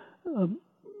 So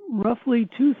roughly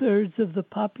 2/3 of the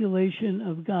population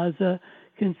of Gaza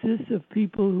consists of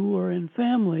people who are in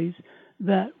families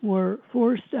that were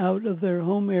forced out of their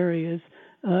home areas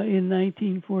in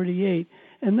 1948.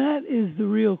 And that is the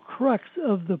real crux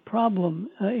of the problem.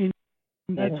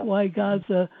 That's why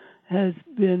Gaza has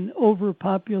been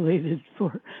overpopulated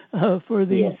for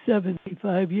these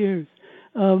 75 years.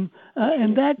 And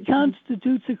that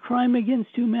constitutes a crime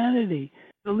against humanity.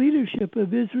 The leadership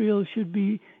of Israel should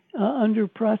be under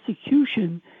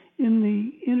prosecution in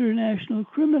the International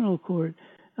Criminal Court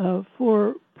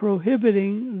for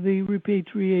prohibiting the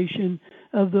repatriation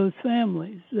of those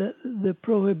families. The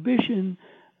prohibition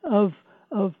of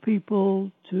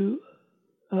people to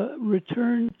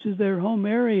return to their home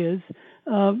areas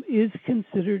is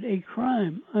considered a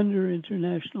crime under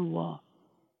international law.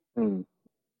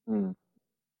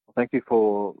 Thank you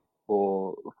for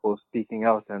speaking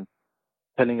out and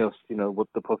telling us, what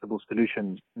the possible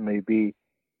solution may be.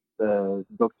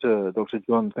 Dr.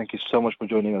 John, thank you so much for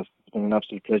joining us. It's been an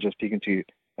absolute pleasure speaking to you,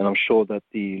 and I'm sure that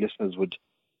the listeners would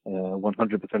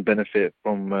 100% benefit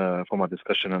from our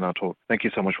discussion and our talk. Thank you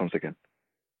so much once again.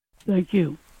 Thank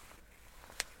you.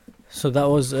 So that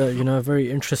was, a very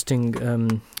interesting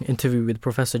interview with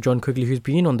Professor John Quigley, who's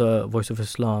been on the Voice of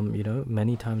Islam,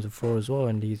 many times before as well,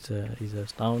 and he's a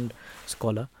sound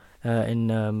scholar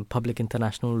in public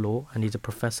international law, and he's a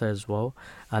professor as well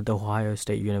at the Ohio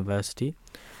State University.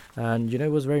 And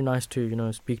it was very nice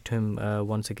to speak to him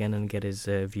once again and get his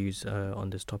views on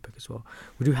this topic as well.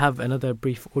 We do have another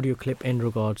brief audio clip in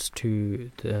regards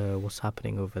to what's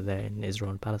happening over there in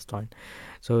Israel and Palestine.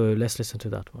 So let's listen to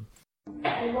that one.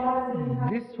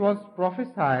 This was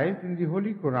prophesied in the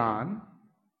Holy Quran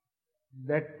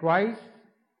that twice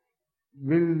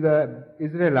will the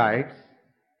Israelites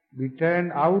be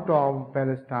turned out of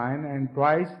Palestine and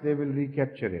twice they will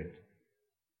recapture it.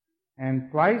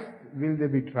 And twice will they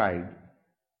be tried.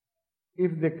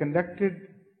 If they conducted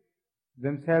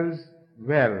themselves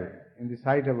well in the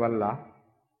sight of Allah,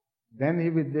 then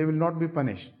they will not be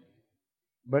punished.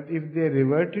 But if they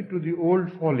reverted to the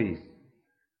old follies,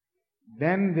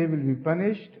 then they will be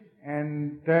punished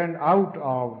and turned out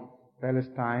of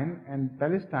Palestine, and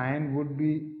Palestine would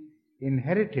be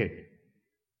inherited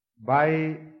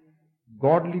by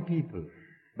godly people,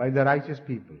 by the righteous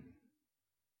people.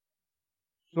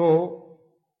 So,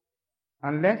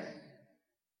 unless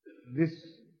this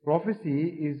prophecy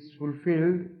is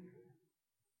fulfilled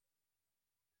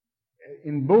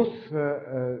in both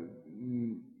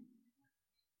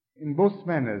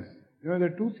manners, there are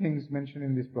two things mentioned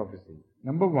in this prophecy.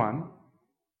 Number one,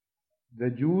 the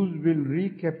Jews will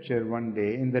recapture one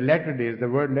day in the latter days. The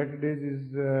word latter days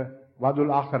is Wadul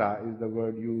Akhira is the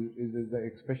word used, is the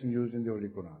expression used in the Holy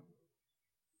Quran.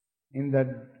 In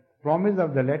the promise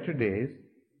of the latter days,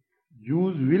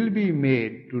 Jews will be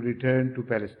made to return to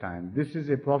Palestine. This is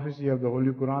a prophecy of the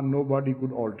Holy Quran. Nobody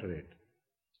could alter it.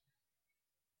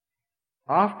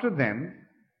 After them,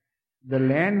 the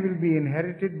land will be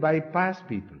inherited by pious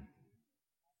people.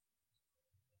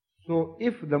 So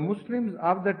if the Muslims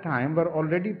of the time were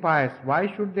already pious,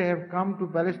 why should they have come to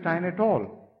Palestine at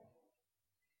all?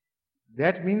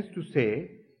 That means to say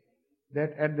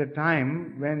that at the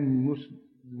time when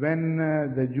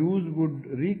the Jews would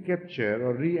recapture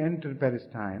or re-enter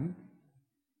Palestine,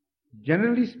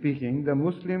 generally speaking, the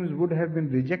Muslims would have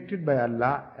been rejected by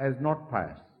Allah as not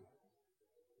pious.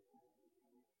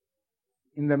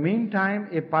 In the meantime,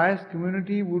 a pious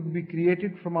community would be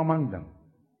created from among them.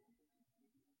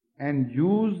 And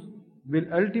Jews will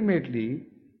ultimately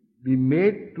be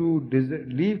made to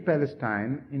leave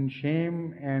Palestine in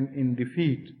shame and in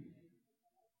defeat.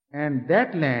 And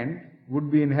that land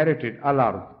would be inherited,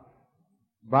 al-ard,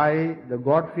 by the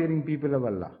God-fearing people of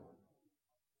Allah.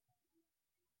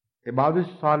 Ibadus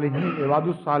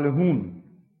Salihun,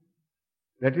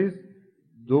 that is,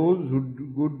 those who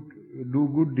do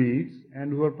good deeds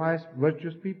and who are pious,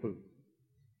 virtuous people.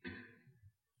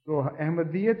 So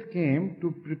Ahmadiyyat came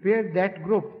to prepare that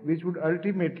group which would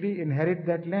ultimately inherit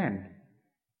that land.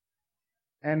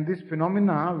 And this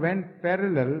phenomena went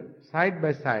parallel, side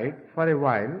by side, for a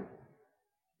while.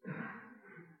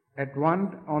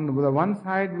 On the one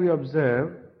side we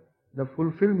observe the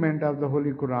fulfillment of the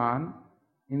Holy Quran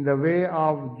in the way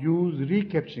of Jews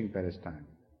recapturing Palestine.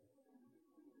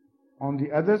 On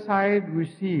the other side we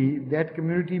see that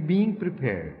community being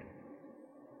prepared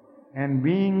and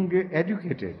being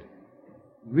educated,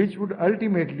 which would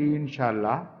ultimately,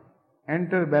 inshallah,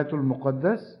 enter Baitul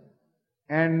Muqaddas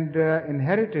and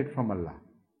inherit it from Allah.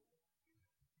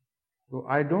 So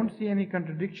I don't see any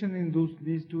contradiction in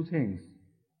these two things.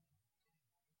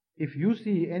 If you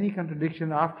see any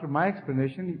contradiction after my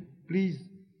explanation, please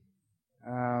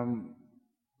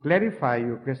clarify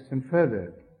your question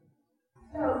further.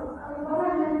 So, what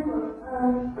I meant was,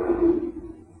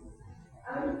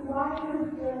 why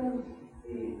should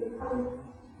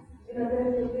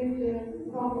there's a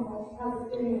big problem of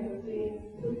Palestinians being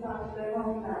pushed out of their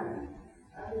homeland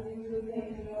and the Jews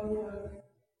taking over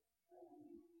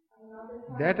another.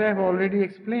 That I have already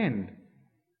explained.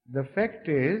 The fact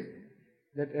is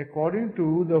that according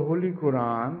to the Holy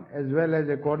Quran, as well as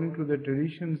according to the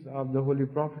traditions of the Holy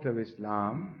Prophet of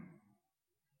Islam,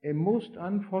 a most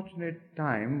unfortunate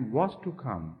time was to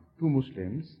come to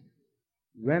Muslims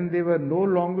when they were no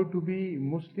longer to be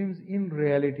Muslims in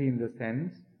reality, in the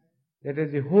sense that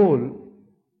as a whole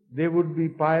they would be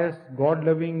pious,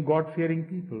 God-loving, God-fearing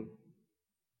people.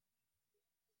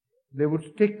 They would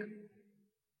stick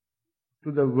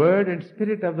to the word and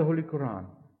spirit of the Holy Quran.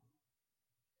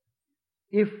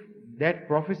 If that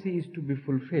prophecy is to be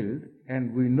fulfilled,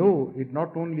 and we know it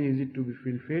not only is it to be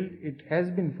fulfilled, it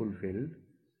has been fulfilled,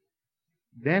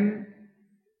 then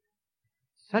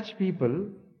such people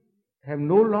have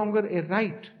no longer a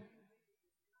right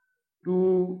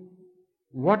to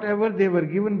whatever they were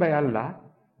given by Allah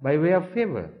by way of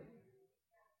favor.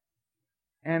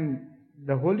 And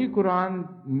the Holy Quran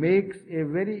makes a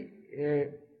very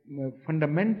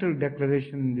fundamental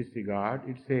declaration in this regard.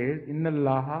 It says, Inna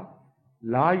Allaha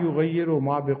la yughayyiru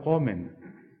ma biqawmin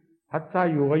hatta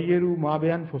yughayyiru ma bi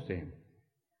anfusihim.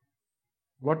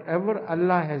 Whatever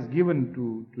Allah has given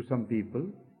to some people,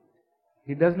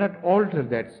 He does not alter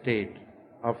that state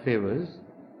of favors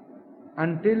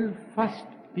until first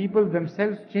people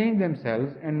themselves change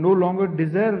themselves and no longer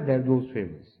deserve those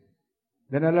favors.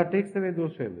 Then Allah takes away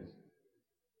those favors.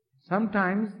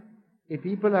 Sometimes a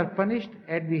people are punished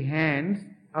at the hands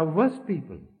of worse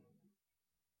people,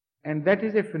 and that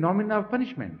is a phenomenon of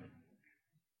punishment.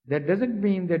 That doesn't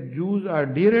mean that Jews are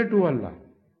dearer to Allah.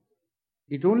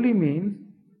 It only means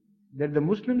that the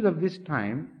Muslims of this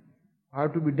time are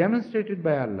to be demonstrated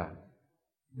by Allah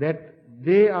that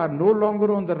they are no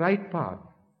longer on the right path.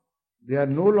 They are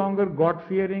no longer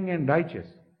God-fearing and righteous.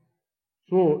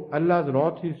 So Allah's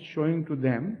wrath is showing to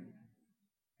them,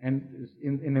 and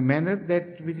in a manner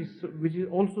that which is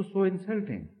also so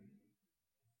insulting.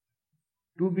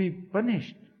 To be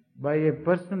punished by a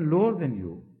person lower than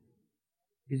you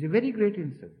is a very great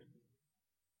insult.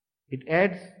 It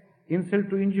adds insult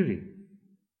to injury.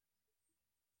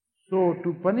 So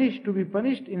to be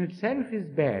punished in itself is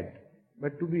bad,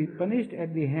 but to be punished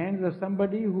at the hands of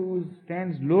somebody who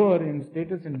stands lower in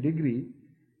status and degree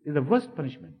is the worst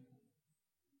punishment.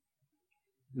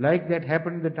 Like that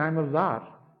happened in the time of Tsar.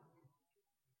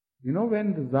 You know,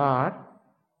 when the Tsar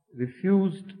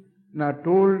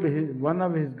told one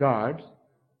of his guards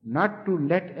not to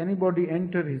let anybody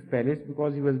enter his palace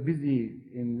because he was busy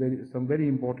in some very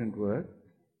important work,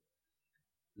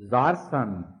 Tsar's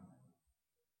son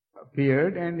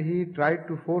appeared and he tried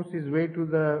to force his way to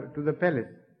the palace.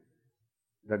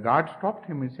 The guard stopped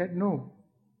him and said, "No,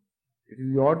 it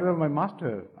is the order of my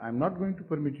master. I am not going to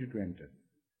permit you to enter."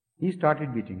 He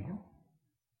started beating him.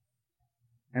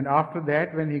 And after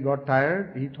that, when he got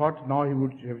tired, he thought now he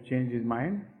would have changed his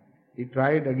mind. He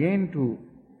tried again to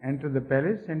enter the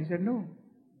palace and he said, "No,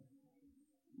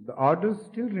 the orders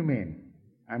still remain.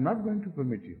 I am not going to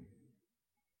permit you."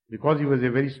 Because he was a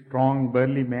very strong,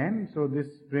 burly man, so this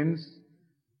prince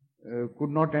could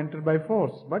not enter by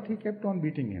force, but he kept on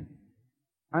beating him.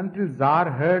 until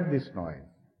Tsar heard this noise.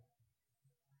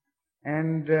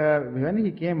 And when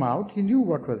he came out, he knew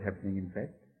what was happening, in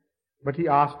fact. But he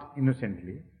asked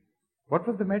innocently, "What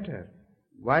was the matter?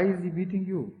 Why is he beating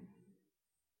you?"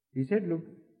 He said, "Look,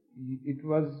 it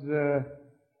was..."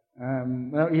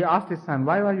 he asked his son,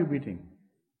 "Why were you beating?"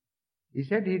 He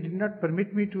said, "He did not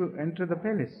permit me to enter the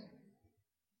palace."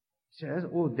 He says,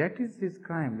 "Oh, that is his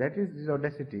crime, that is his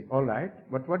audacity. All right,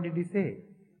 but what did he say?"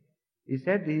 He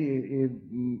said,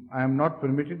 "I am not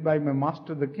permitted by my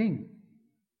master the king."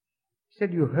 He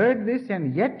said, "You heard this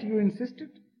and yet you insisted?"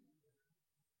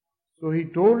 So he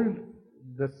told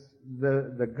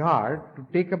the guard to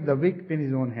take up the whip in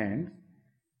his own hands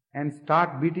and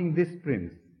start beating this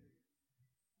prince,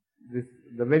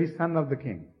 the very son of the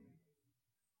king.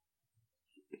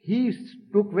 He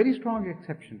took very strong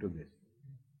exception to this.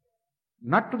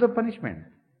 Not to the punishment,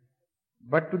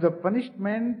 but to the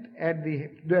punishment at the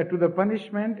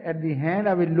hand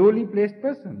of a lowly placed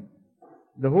person.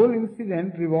 The whole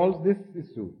incident revolves this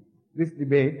issue, this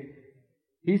debate.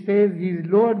 He says he is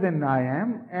lower than I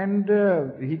am and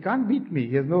he can't beat me.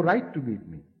 He has no right to beat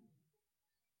me.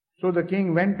 So the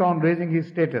king went on raising his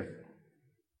status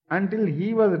until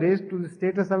he was raised to the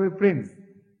status of a prince.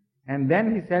 And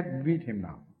then he said, "Beat him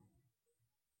now."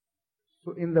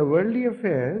 So in the worldly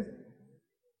affairs,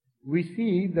 we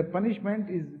see the punishment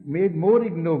is made more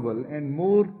ignoble and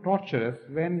more torturous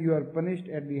when you are punished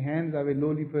at the hands of a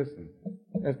lowly person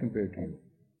as compared to you.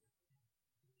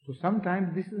 So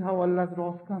sometimes this is how Allah's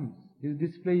wrath comes. His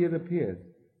displeasure appears.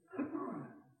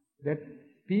 That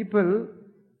people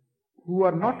who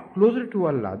are not closer to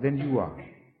Allah than you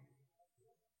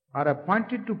are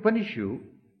appointed to punish you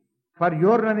for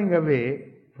your running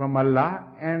away from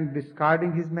Allah and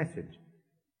discarding His message.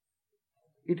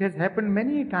 It has happened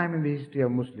many a time in the history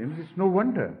of Muslims. It's no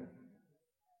wonder.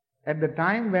 At the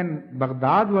time when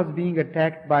Baghdad was being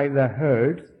attacked by the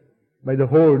hordes,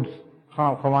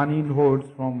 Khawaneen hordes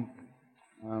from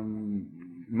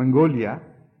Mongolia,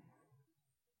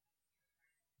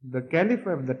 the Caliph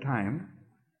of the time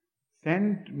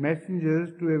sent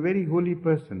messengers to a very holy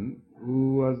person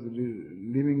who was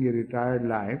living a retired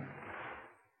life,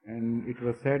 and it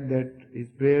was said that his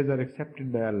prayers are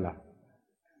accepted by Allah.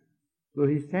 So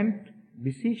he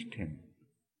beseeched him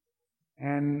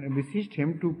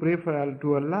to pray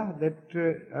to Allah that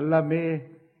Allah may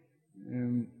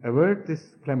avert this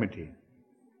calamity,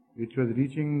 which was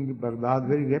reaching Baghdad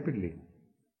very rapidly.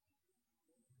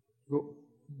 So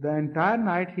the entire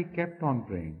night he kept on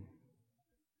praying.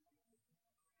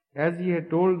 As he had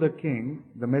told the king,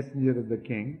 the messenger of the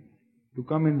king, to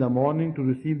come in the morning to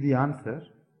receive the answer,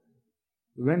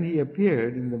 when he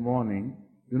appeared in the morning,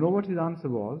 you know what his answer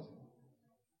was?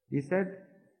 He said,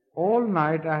 "All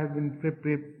night I have been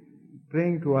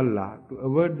praying to Allah to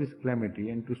avert this calamity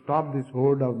and to stop this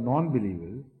horde of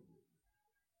non-believers.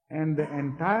 And the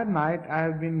entire night I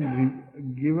have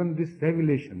been given this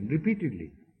revelation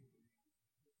repeatedly.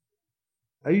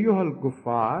 Ayyuhal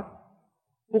kuffar,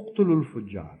 uqtulul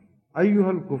fujjar.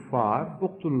 Ayyuhal kuffar,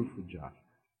 uqtulul fujjar.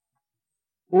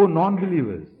 O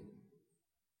non-believers,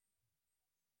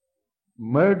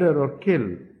 murder or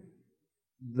kill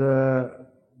the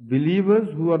believers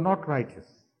who are not righteous.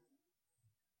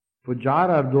 Fujjar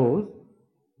are those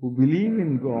who believe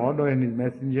in God or in His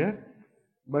messenger,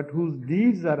 but whose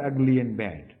deeds are ugly and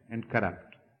bad and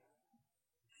corrupt."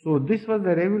 So this was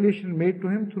the revelation made to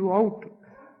him throughout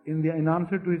in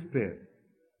answer to his prayer.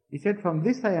 He said, "From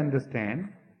this I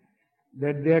understand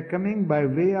that they are coming by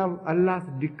way of Allah's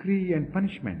decree and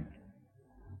punishment.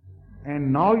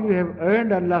 And now you have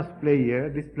earned Allah's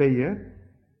displeasure.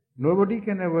 Nobody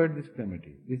can avert this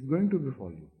calamity. This is going to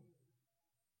befall you."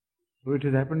 So it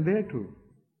has happened there too.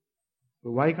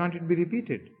 So why can't it be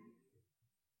repeated?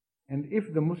 And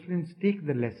if the Muslims take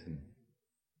the lesson,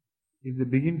 if they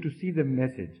begin to see the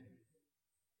message,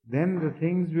 then the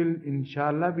things will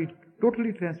inshallah be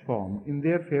totally transformed in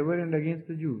their favor and against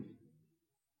the Jews.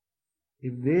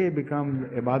 If they become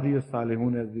Ibadiyus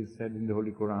Salihun, as is said in the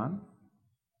Holy Quran,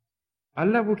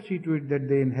 Allah would see to it that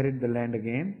they inherit the land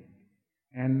again,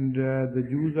 and the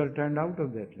Jews are turned out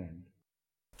of that land.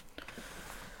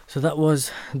 So that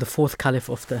was the fourth caliph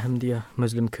of the Ahmadiyya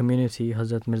Muslim community,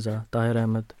 Hazrat Mirza Tahir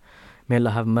Ahmad. May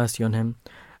Allah have mercy on him.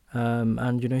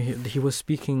 And he was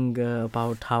speaking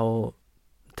about how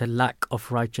the lack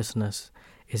of righteousness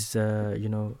is,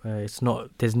 it's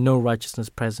not. There's no righteousness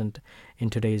present in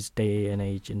today's day and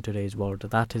age, in today's world.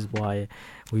 That is why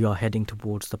we are heading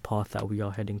towards the path that we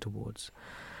are heading towards.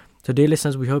 So dear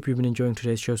listeners, we hope you've been enjoying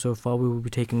today's show so far. We will be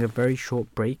taking a very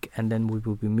short break and then we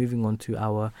will be moving on to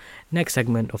our next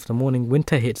segment of the morning.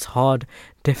 Winter hits hard,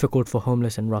 difficult for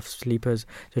homeless and rough sleepers.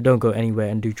 So don't go anywhere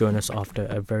and do join us after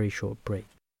a very short break.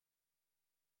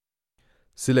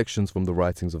 Selections from the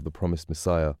writings of the promised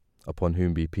Messiah, upon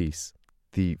whom be peace,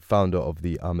 the founder of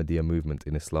the Ahmadiyya movement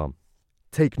in Islam.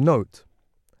 Take note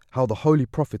how the Holy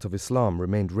Prophet of Islam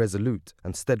remained resolute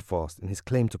and steadfast in his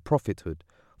claim to prophethood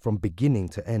from beginning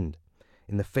to end,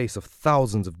 in the face of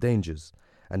thousands of dangers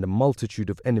and a multitude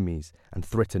of enemies and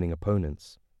threatening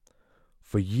opponents.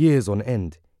 For years on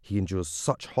end, he endures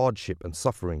such hardship and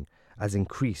suffering as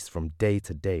increased from day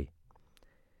to day,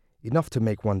 enough to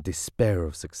make one despair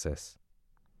of success.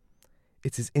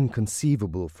 It is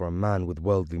inconceivable for a man with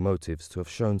worldly motives to have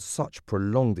shown such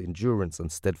prolonged endurance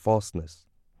and steadfastness.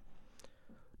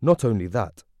 Not only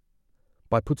that,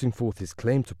 by putting forth his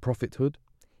claim to prophethood,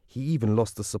 he even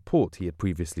lost the support he had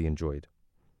previously enjoyed.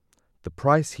 The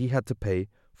price he had to pay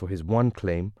for his one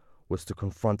claim was to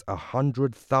confront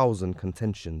 100,000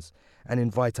 contentions and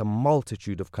invite a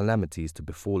multitude of calamities to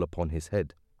befall upon his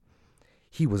head.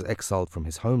 He was exiled from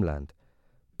his homeland,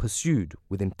 pursued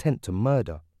with intent to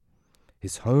murder.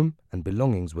 His home and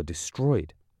belongings were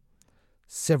destroyed.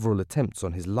 Several attempts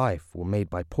on his life were made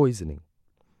by poisoning.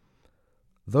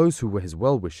 Those who were his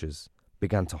well-wishers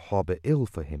began to harbour ill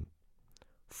for him.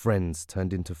 Friends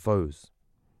turned into foes.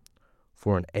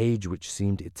 For an age which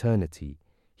seemed eternity,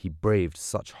 he braved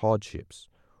such hardships,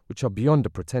 which are beyond a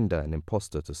pretender and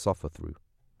impostor to suffer through.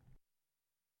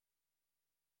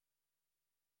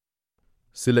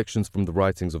 Selections from the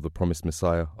writings of the promised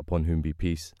Messiah, upon whom be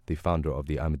peace, the founder of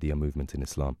the Ahmadiyya movement in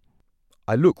Islam.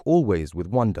 I look always with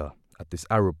wonder at this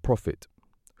Arab prophet,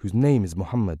 whose name is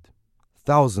Muhammad.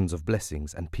 Thousands of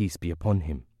blessings and peace be upon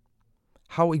him.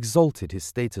 How exalted his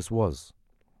status was.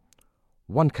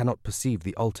 One cannot perceive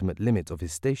the ultimate limit of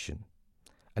his station,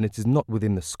 and it is not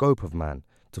within the scope of man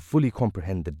to fully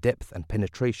comprehend the depth and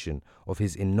penetration of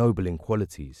his ennobling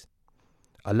qualities.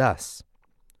 Alas,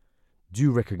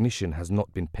 due recognition has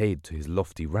not been paid to his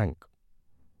lofty rank.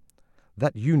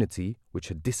 That unity which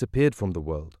had disappeared from the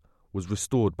world was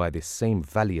restored by this same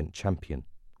valiant champion.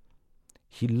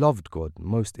 He loved God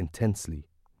most intensely.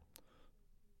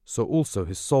 So also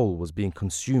his soul was being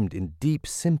consumed in deep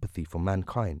sympathy for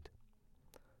mankind.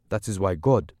 That is why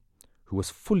God, who was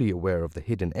fully aware of the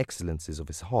hidden excellences of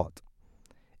his heart,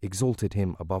 exalted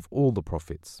him above all the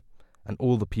prophets and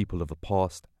all the people of the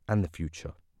past and the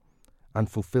future, and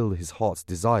fulfilled his heart's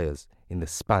desires in the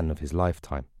span of his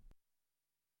lifetime.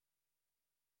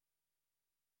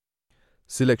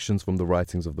 Selections from the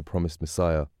writings of the promised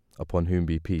Messiah, upon whom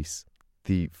be peace,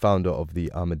 the founder of the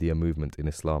Ahmadiyya movement in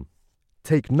Islam.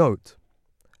 Take note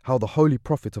how the Holy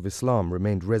Prophet of Islam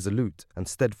remained resolute and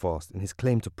steadfast in his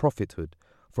claim to prophethood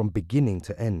from beginning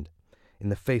to end, in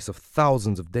the face of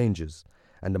thousands of dangers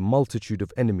and a multitude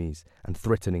of enemies and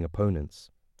threatening opponents.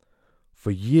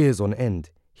 For years on end,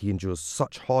 he endures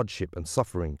such hardship and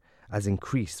suffering as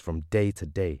increased from day to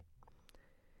day,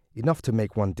 enough to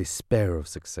make one despair of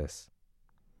success.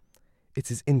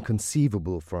 It is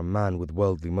inconceivable for a man with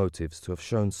worldly motives to have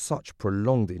shown such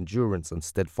prolonged endurance and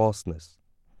steadfastness.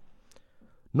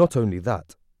 Not only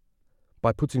that,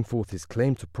 by putting forth his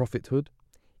claim to prophethood,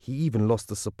 he even lost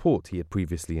the support he had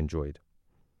previously enjoyed.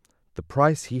 The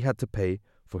price he had to pay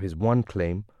for his one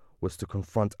claim was to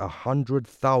confront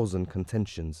 100,000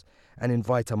 contentions and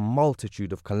invite a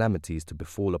multitude of calamities to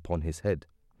befall upon his head.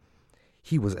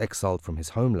 He was exiled from his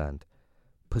homeland,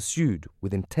 pursued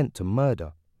with intent to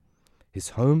murder. His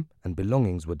home and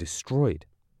belongings were destroyed.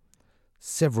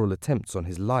 Several attempts on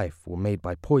his life were made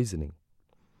by poisoning.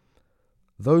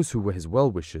 Those who were his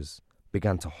well-wishers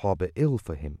began to harbour ill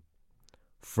for him.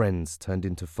 Friends turned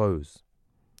into foes.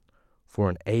 For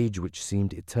an age which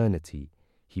seemed eternity,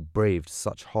 he braved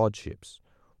such hardships,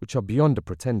 which are beyond a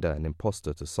pretender and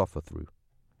impostor to suffer through.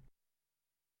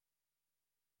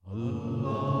 Allah,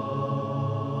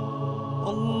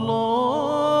 Allah.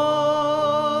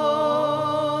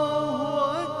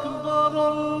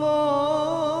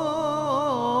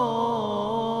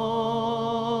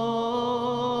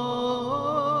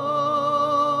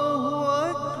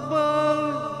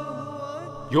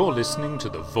 You're listening to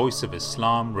the Voice of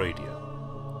Islam Radio,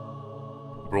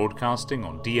 broadcasting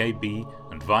on DAB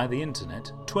and via the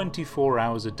internet 24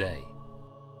 hours a day.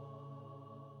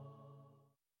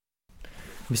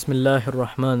 Bismillahir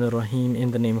Rahmanir Rahim.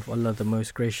 In the name of Allah, the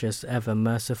most gracious, ever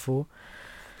merciful.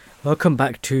 Welcome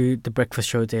back to the Breakfast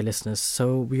Show, dear listeners.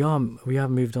 So we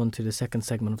have moved on to the second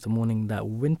segment of the morning, that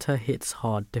winter hits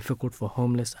hard, difficult for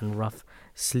homeless and rough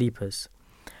sleepers.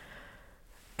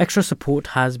 Extra support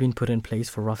has been put in place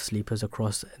for rough sleepers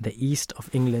across the east of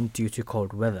England due to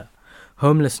cold weather.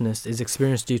 Homelessness is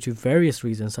experienced due to various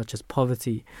reasons such as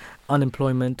poverty,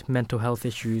 unemployment, mental health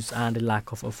issues, and a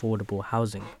lack of affordable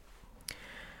housing.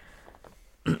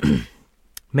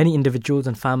 Many individuals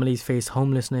and families face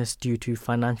homelessness due to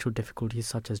financial difficulties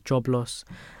such as job loss,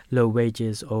 low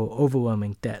wages, or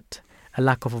overwhelming debt. A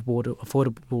lack of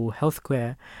affordable health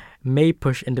care may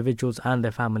push individuals and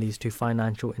their families to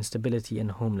financial instability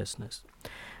and homelessness.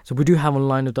 So we do have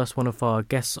online with us one of our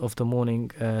guests of the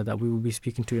morning that we will be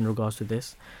speaking to in regards to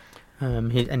this.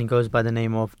 He goes by the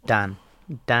name of Dan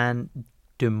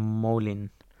Dumoulin.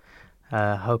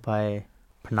 Hope I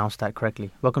pronounced that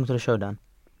correctly. Welcome to the show, Dan.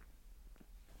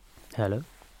 Hello.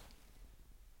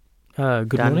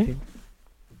 Good morning.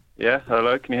 Yeah,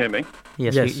 hello. Can you hear me?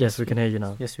 Yes, we can hear you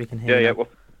now. Yes, we can hear you. Yeah. Well,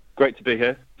 great to be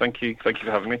here. Thank you for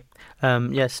having me.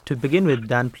 Yes. To begin with,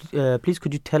 Dan, please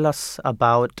could you tell us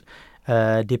about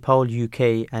DePaul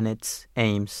UK and its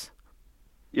aims?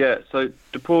 Yeah. So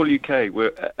DePaul UK,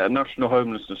 we're a national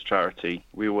homelessness charity.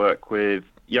 We work with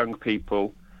young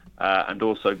people and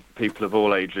also people of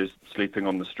all ages sleeping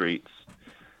on the streets.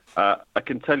 I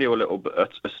can tell you a little bit,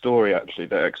 a story actually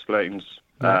that explains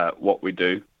what we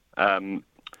do.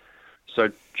 So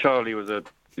Charlie is a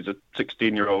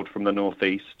 16-year-old from the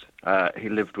northeast. He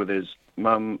lived with his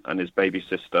mum and his baby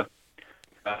sister.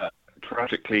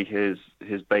 Tragically,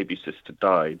 his baby sister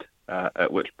died,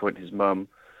 at which point his mum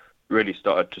really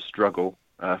started to struggle,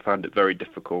 found it very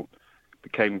difficult,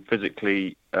 became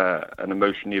physically and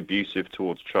emotionally abusive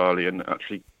towards Charlie and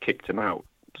actually kicked him out.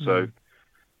 So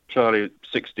Charlie,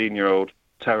 16-year-old,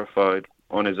 terrified,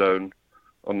 on his own,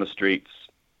 on the streets,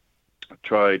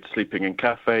 tried sleeping in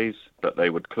cafes, but they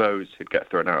would close. He'd get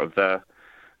thrown out of there,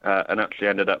 and actually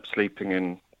ended up sleeping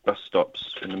in bus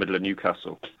stops in the middle of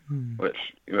Newcastle,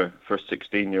 which, for a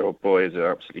 16-year-old boy is an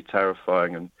absolutely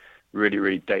terrifying and really,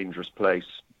 really dangerous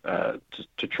place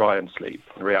to try and sleep.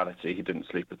 In reality, he didn't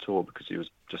sleep at all because he was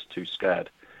just too scared.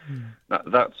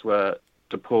 That's where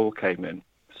DePaul came in.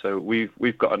 So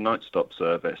we've got a night stop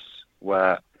service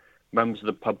where members of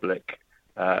the public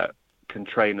can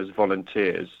train as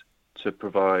volunteers to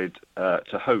provide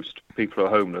to host people who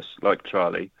are homeless like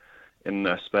Charlie in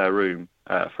their spare room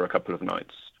for a couple of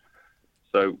nights.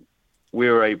 So we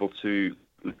were able to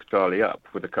look Charlie up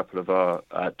with a couple of our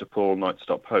DePaul night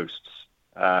stop hosts.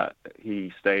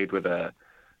 He stayed with a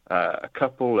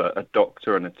couple, a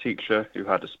doctor and a teacher who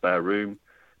had a spare room.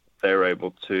 They were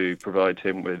able to provide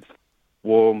him with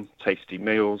warm, tasty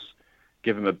meals,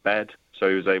 give him a bed so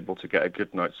he was able to get a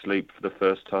good night's sleep for the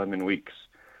first time in weeks,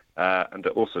 and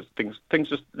also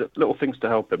little things to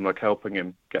help him, like helping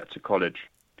him get to college.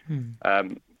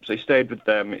 So he stayed with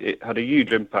them. It had a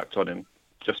huge impact on him,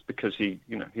 just because he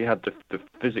had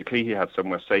physically he had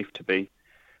somewhere safe to be,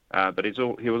 but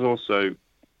he was also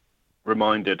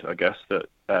reminded, I guess,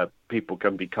 that people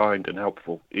can be kind and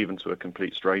helpful even to a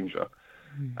complete stranger.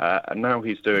 And now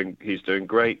he's doing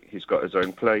great. He's got his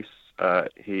own place.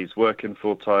 He's working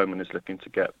full time and is looking to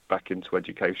get back into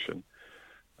education.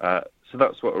 So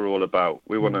that's what we're all about.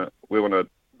 We want to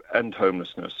end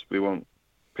homelessness. We want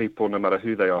people, no matter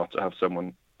who they are, to have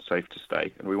someone safe to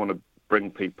stay, and we want to bring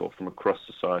people from across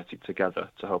society together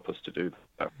to help us to do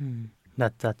that.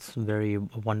 That's very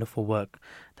wonderful work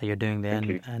that you're doing there,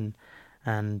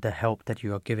 and the help that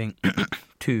you are giving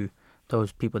to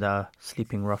those people that are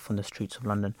sleeping rough on the streets of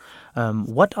London.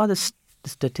 What are the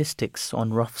statistics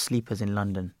on rough sleepers in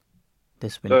London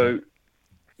this winter?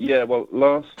 So,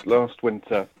 last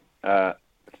winter,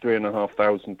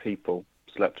 3,500 people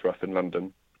slept rough in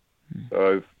London.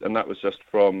 So, and that was just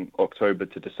from October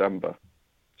to December.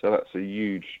 So that's a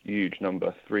huge, huge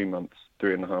number. 3 months,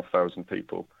 3,500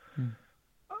 people.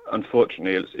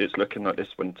 Unfortunately, it's looking like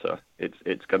this winter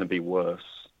it's going to be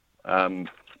worse.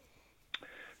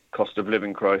 Cost of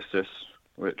living crisis,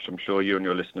 which I'm sure you and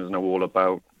your listeners know all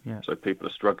about. So people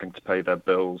are struggling to pay their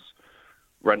bills.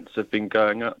 Rents have been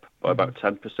going up by about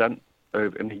 10%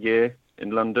 over in a year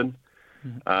in London.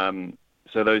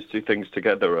 So those two things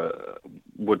together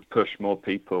would push more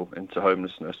people into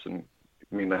homelessness, and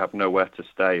I mean they have nowhere to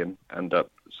stay and end up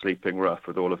sleeping rough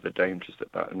with all of the dangers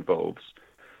that involves.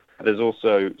 There's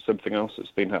also something else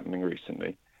that's been happening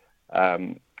recently,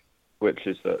 which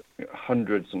is that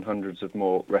hundreds and hundreds of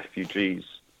more refugees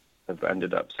have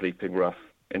ended up sleeping rough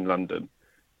in London,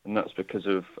 and that's because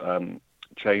of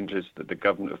changes that the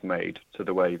government have made to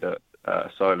the way that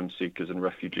asylum seekers and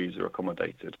refugees are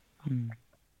accommodated. And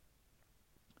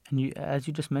as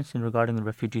you just mentioned regarding the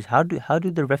refugees, how do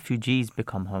the refugees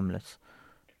become homeless?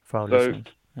 For our listeners.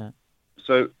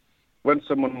 So when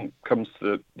someone comes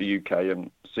to the UK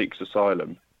and seeks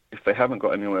asylum, if they haven't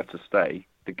got anywhere to stay,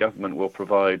 the government will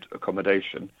provide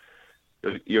accommodation.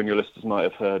 You and your listeners might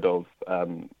have heard of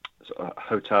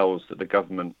hotels that the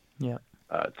government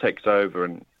takes over,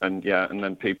 and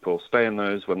then people stay in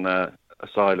those when their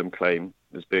asylum claim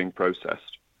is being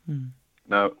processed.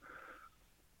 Now,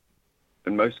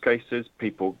 in most cases,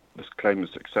 this claim is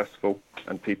successful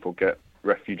and people get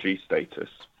refugee status.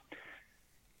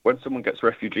 When someone gets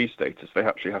refugee status, they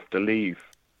actually have to leave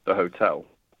the hotel.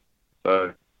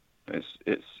 So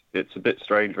it's a bit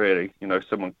strange, really.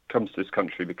 Someone comes to this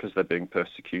country because they're being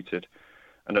persecuted,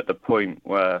 and at the point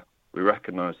where we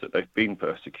recognise that they've been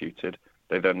persecuted,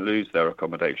 they then lose their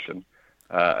accommodation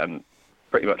and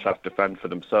pretty much have to fend for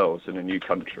themselves in a new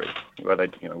country where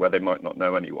they might not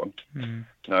know anyone.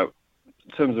 Now,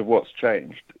 in terms of what's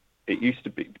changed,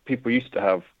 people used to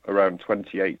have around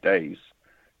 28 days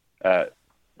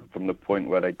from the point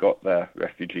where they got their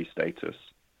refugee status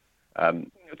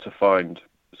to find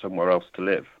somewhere else to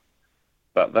live.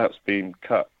 But that's been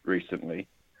cut recently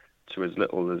to as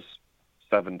little as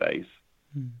 7 days,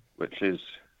 which is,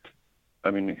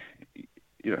 imagine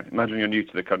you're new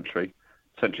to the country,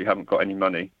 essentially haven't got any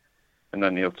money, and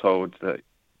then you're told that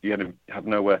you have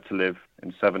nowhere to live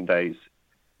in 7 days.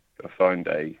 Got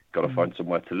to find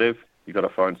somewhere to live. You got to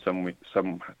find some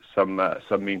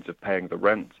means of paying the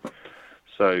rent.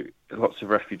 So lots of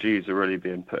refugees are really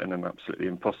being put in an absolutely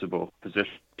impossible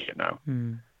position now,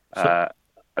 and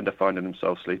are finding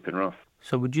themselves sleeping rough.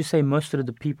 So would you say most of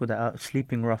the people that are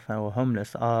sleeping rough or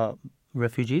homeless are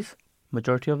refugees?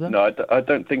 Majority of them? No, I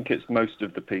don't think it's most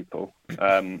of the people.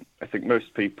 I think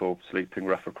most people sleeping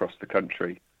rough across the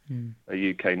country are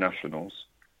UK nationals.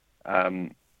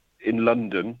 In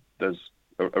London, there's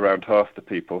around half the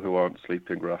people who aren't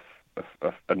sleeping rough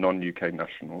are non-UK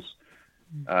nationals,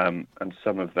 and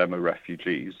some of them are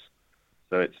refugees.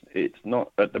 So it's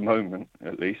not, at the moment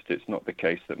at least, it's not the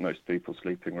case that most people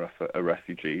sleeping rough are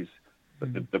refugees.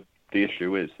 But the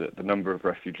issue is that the number of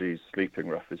refugees sleeping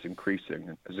rough is increasing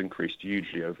and has increased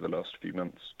hugely over the last few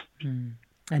months.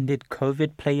 And did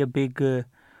COVID play a big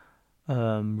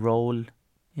role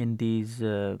in these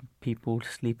people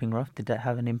sleeping rough? Did that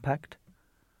have an impact?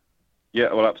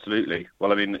 Yeah, well, absolutely.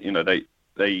 Well,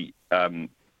 they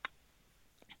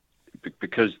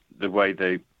because the way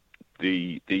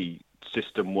the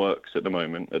system works at the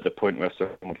moment, at the point where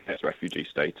someone gets refugee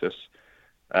status,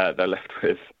 they're left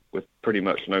with pretty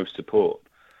much no support.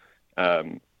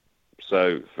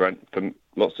 So for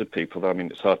lots of people,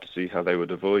 it's hard to see how they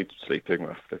would avoid sleeping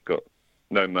rough. They've got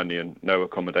no money and no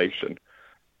accommodation,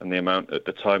 and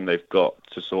the time they've got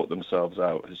to sort themselves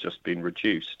out has just been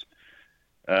reduced.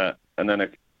 And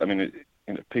then,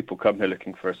 people come here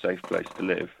looking for a safe place to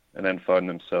live and then find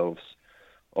themselves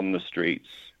on the streets.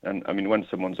 And when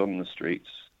someone's on the streets,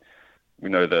 we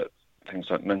know that things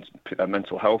like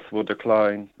mental health will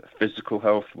decline, physical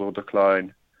health will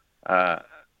decline, and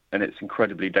it's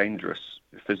incredibly dangerous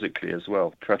physically as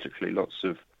well. Tragically, lots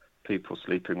of people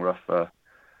sleeping rough are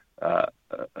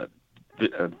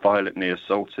violently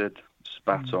assaulted,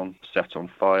 spat on, set on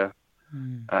fire.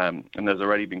 And there's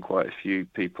already been quite a few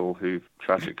people who've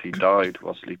tragically died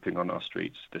while sleeping on our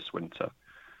streets this winter.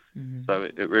 So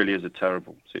it really is a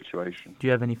terrible situation. Do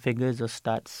you have any figures or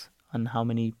stats on how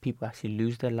many people actually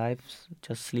lose their lives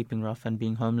just sleeping rough and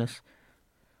being homeless?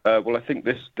 Well, I think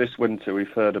this winter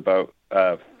we've heard about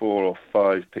 4 or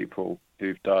 5 people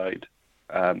who've died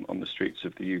on the streets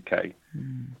of the UK.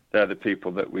 They're the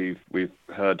people that we've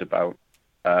heard about.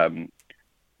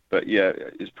 But yeah,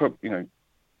 it's probably, in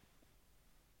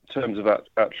terms of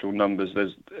actual numbers,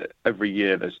 every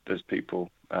year there's people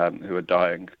who are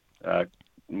dying,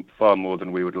 far more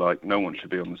than we would like. No one should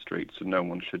be on the streets, and no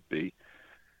one should be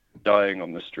dying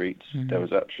on the streets. There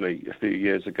was actually a few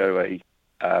years ago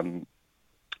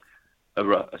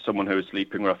someone who was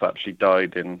sleeping rough actually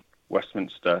died in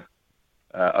Westminster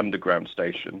Underground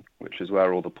Station, which is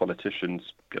where all the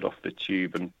politicians get off the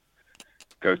tube and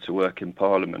go to work in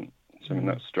Parliament. So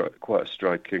that's quite a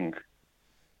striking,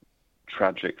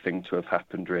 tragic thing to have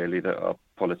happened, really, that our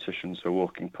politicians are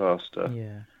walking past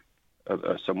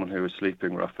someone who was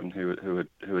sleeping rough and who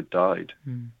had died.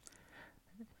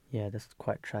 Yeah, that's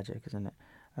quite tragic, isn't it?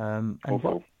 And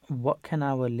what can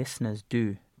our listeners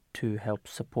do to help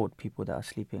support people that are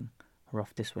sleeping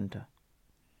rough this winter?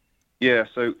 Yeah,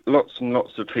 so lots and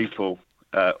lots of people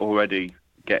already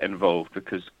get involved,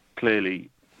 because clearly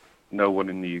no one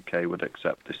in the UK would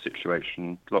accept this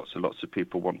situation. Lots and lots of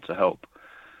people want to help.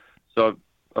 So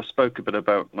I spoke a bit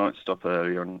about Night Stop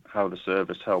earlier and how the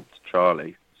service helped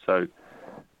Charlie. So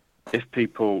if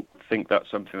people think that's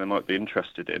something they might be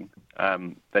interested in,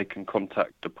 they can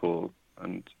contact Dapul,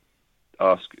 and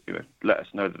let us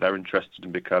know that they're interested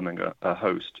in becoming a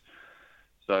host.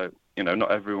 So,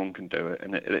 not everyone can do it,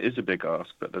 and it is a big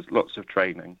ask, but there's lots of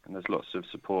training and there's lots of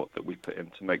support that we put in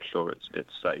to make sure it's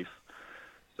safe.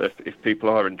 So if people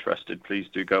are interested, please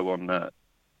do go on there.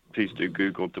 Please do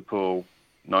Google DePaul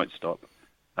Night Stop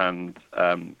and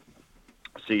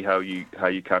see how you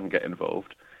can get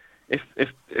involved. If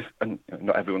and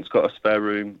not everyone's got a spare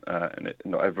room, and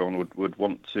not everyone would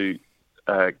want to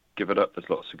give it up. There's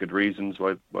lots of good reasons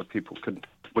why people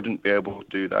wouldn't be able to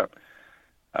do that.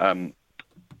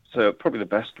 So probably the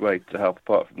best way to help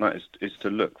apart from that is to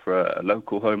look for a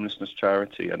local homelessness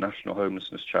charity, a national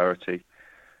homelessness charity,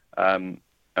 and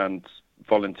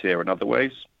volunteer in other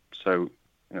ways. So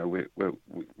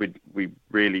we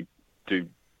really do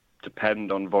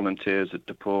depend on volunteers at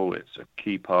DePaul. It's a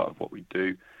key part of what we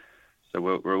do. So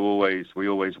we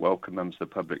always welcome members of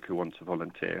the public who want to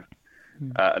volunteer.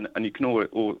 And you can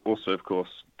also, of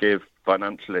course, give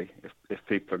financially if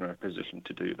people are in a position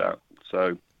to do that.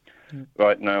 So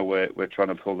right now we're trying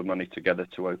to pull the money together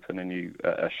to open a new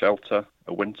shelter,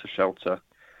 a winter shelter.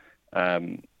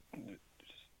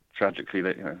 Tragically,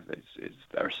 there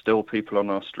are still people on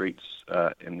our streets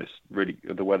in this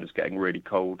the weather's getting really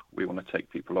cold. We want to take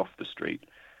people off the street.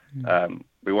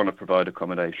 We want to provide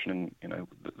accommodation, and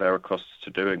there are costs to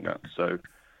doing that. So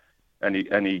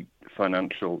any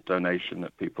financial donation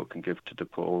that people can give to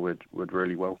DePaul would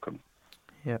really welcome.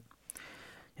 Yep.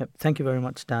 Thank you very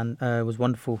much, Dan. It was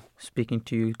wonderful speaking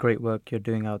to you. Great work you're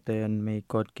doing out there, and may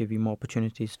God give you more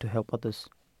opportunities to help others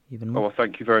even more. Oh, well,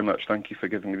 thank you very much. Thank you for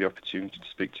giving me the opportunity to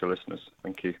speak to your listeners.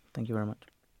 Thank you. Thank you very much.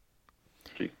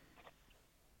 Thank you.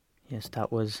 Yes,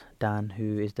 that was Dan,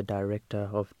 who is the Director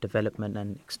of Development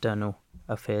and External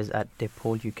Affairs at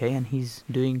DePaul UK, and he's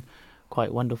doing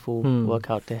quite wonderful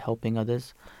work out there helping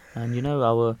others. And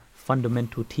our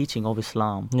fundamental teaching of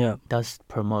Islam does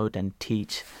promote and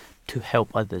teach to help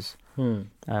others.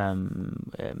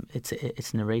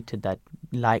 It's narrated that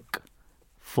like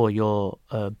for your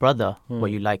brother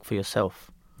what you like for yourself.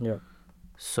 Yeah.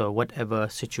 So whatever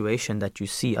situation that you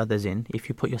see others in, if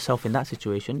you put yourself in that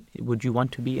situation, would you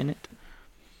want to be in it?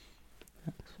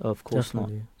 Of course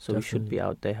Definitely. not. So we should be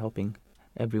out there helping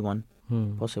everyone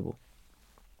possible.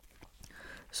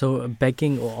 So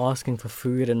begging or asking for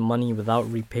food and money without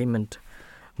repayment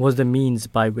was the means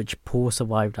by which poor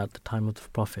survived at the time of the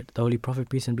Prophet. The Holy Prophet,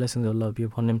 peace and blessings of Allah be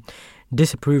upon him,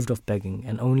 disapproved of begging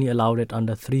and only allowed it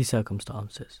under 3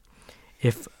 circumstances.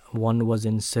 If one was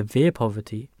in severe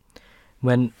poverty,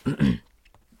 when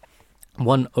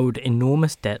one owed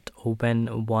enormous debt, or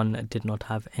when one did not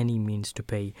have any means to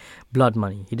pay blood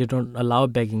money. He did not allow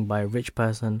begging by a rich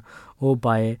person or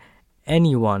by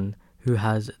anyone who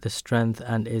has the strength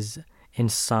and is in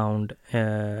sound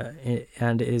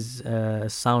sound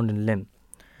in limb.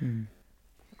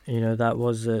 That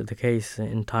was the case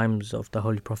in times of the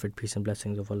Holy Prophet, peace and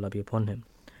blessings of Allah be upon him.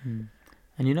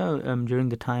 And during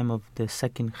the time of the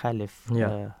second Caliph,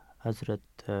 Hazrat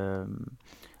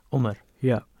Umar,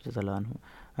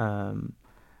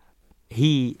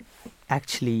 he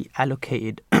actually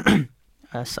allocated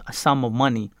a sum of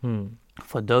money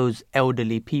for those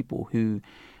elderly people who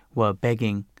were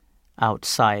begging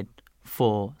outside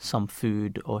for some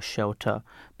food or shelter,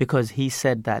 because he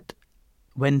said that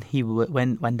when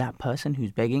that person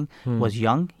who's begging was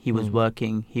young, he was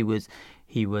working, he was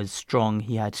strong,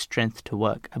 he had strength to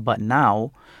work. But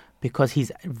now, because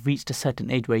he's reached a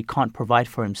certain age where he can't provide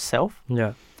for himself,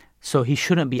 so he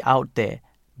shouldn't be out there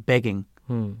begging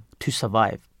to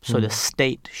survive. So the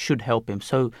state should help him.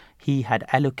 So he had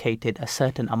allocated a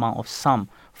certain amount of sum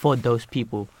for those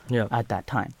people at that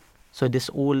time. So this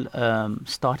all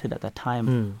started at the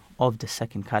time of the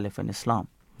second Caliph in Islam.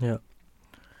 Yeah.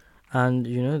 And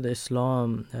the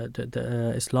Islam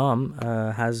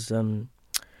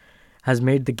has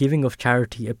made the giving of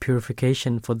charity a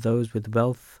purification for those with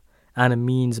wealth and a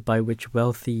means by which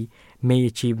wealthy may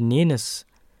achieve nearness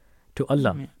to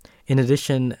Allah. In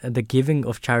addition, the giving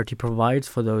of charity provides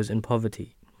for those in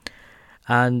poverty.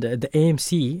 And the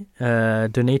AMC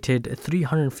donated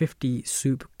 350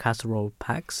 soup casserole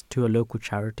packs to a local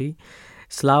charity,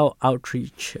 Slough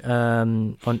Outreach,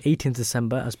 on 18th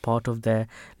December as part of their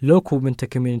local winter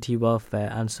community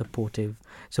welfare and support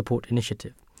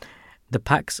initiative. The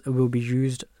packs will be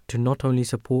used to not only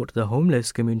support the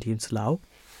homeless community in Slough,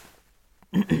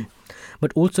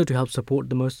 but also to help support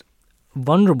the most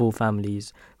vulnerable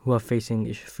families who are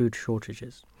facing food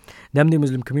shortages. The Ahmadi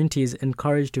Muslim community is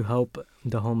encouraged to help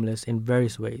the homeless in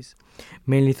various ways,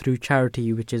 mainly through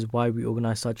charity, which is why we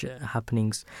organize such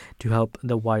happenings to help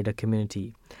the wider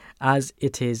community. As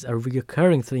it is a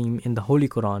recurring theme in the Holy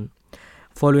Quran,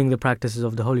 following the practices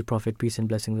of the Holy Prophet, peace and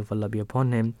blessings of Allah be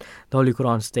upon him. The Holy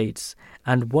Quran states,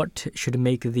 "And what should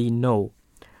make thee know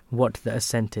what the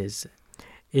ascent is?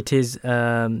 It is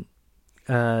the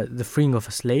freeing of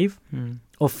a slave,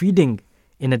 or feeding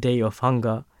in a day of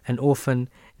hunger an orphan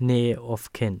near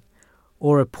of kin,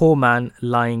 or a poor man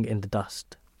lying in the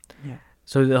dust." Yeah.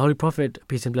 So the Holy Prophet,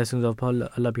 peace and blessings of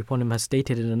Allah be upon him, has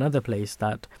stated in another place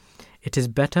that it is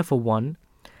better for one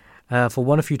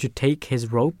of you to take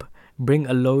his rope, bring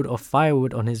a load of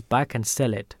firewood on his back and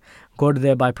sell it, God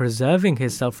thereby preserving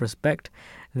his self-respect,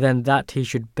 than that he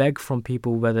should beg from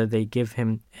people whether they give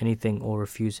him anything or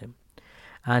refuse him.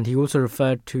 And he also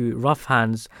referred to rough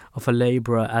hands of a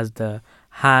labourer as the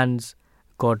hands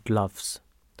God loves.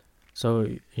 So,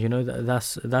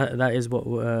 that is what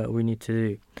we need to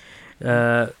do.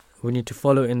 We need to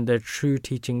follow in the true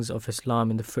teachings of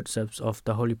Islam in the footsteps of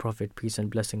the Holy Prophet, peace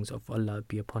and blessings of Allah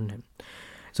be upon him.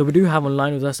 So we do have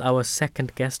online with us our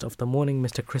second guest of the morning,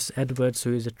 Mr. Chris Edwards,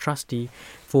 who is a trustee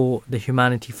for the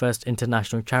Humanity First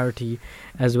International Charity,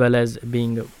 as well as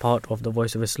being part of the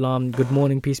Voice of Islam. Good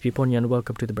morning, peace be upon you, and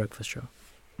welcome to the Breakfast Show.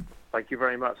 Thank you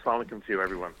very much. Assalamu alaikum to you,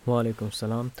 everyone. Wa alaikum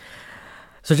salam.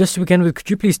 So just to begin with, could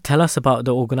you please tell us about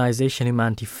the organisation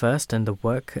Humanity First and the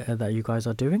work that you guys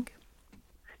are doing?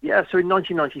 Yeah, so in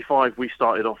 1995 we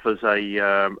started off as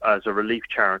a relief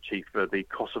charity for the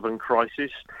Kosovan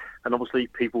crisis, and obviously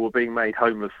people were being made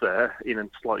homeless there in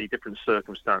slightly different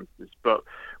circumstances. But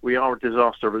we are a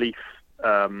disaster relief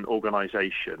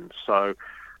organisation, so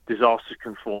disasters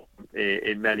can form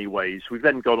in many ways. We've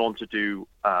then gone on to do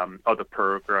other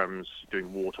programs,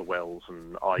 doing water wells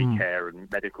and eye care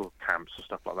and medical camps and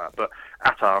stuff like that. But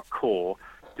at our core,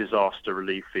 disaster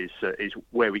relief is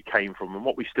where we came from, and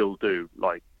what we still do.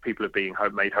 Like, people are being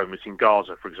made homeless in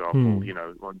Gaza, for example,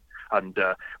 and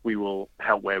we will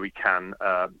help where we can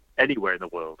anywhere in the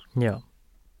world. Yeah.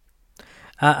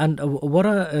 And what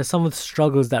are some of the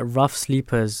struggles that rough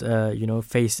sleepers,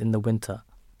 face in the winter?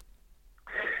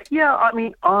 Yeah, I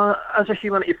mean, as a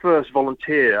Humanity First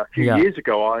volunteer, a few years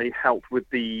ago, I helped with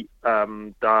the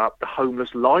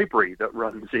homeless library that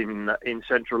runs in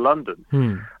central London,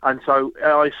 and so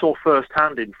I saw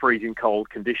firsthand in freezing cold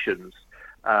conditions.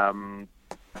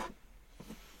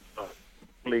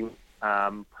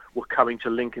 Were coming to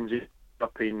Lincoln's Inn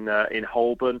up in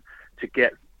Holborn to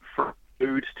get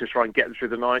food to try and get them through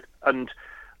the night, and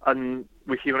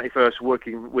with Humanity First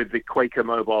working with the Quaker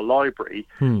Mobile Library,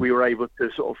 we were able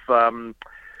to sort of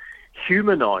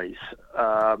humanise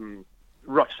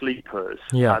rough sleepers,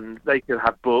 and they could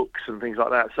have books and things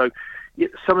like that. So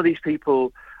some of these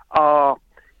people are,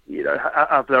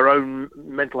 have their own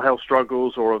mental health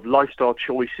struggles or of lifestyle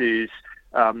choices,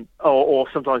 or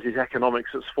sometimes it's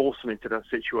economics that's forced them into that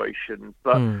situation.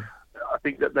 But I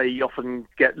think that they often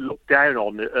get looked down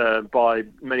on by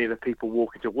many of the people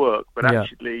walking to work. But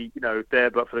actually,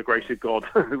 there but for the grace of God,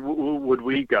 would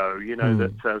we go?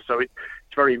 So it's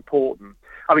very important.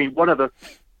 I mean,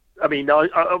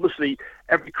 obviously,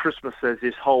 every Christmas there's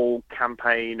this whole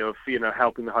campaign of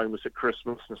helping the homeless at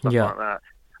Christmas and stuff like that.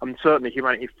 And certainly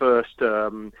Humanity First,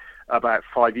 about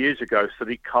 5 years ago,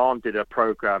 Sadiq Khan did a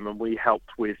program, and we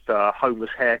helped with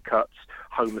homeless haircuts,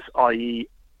 homeless eye.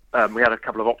 We had a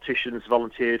couple of opticians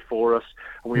volunteered for us,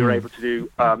 and we were able to do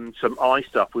some eye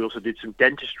stuff. We also did some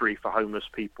dentistry for homeless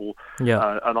people, and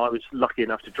I was lucky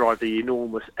enough to drive the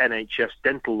enormous NHS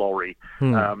dental lorry,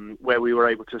 where we were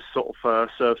able to sort of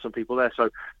serve some people there. So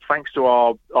thanks to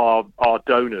our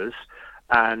donors,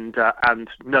 and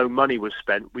no money was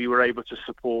spent, we were able to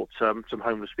support some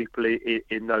homeless people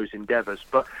in those endeavours.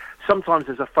 But sometimes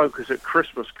there's a focus at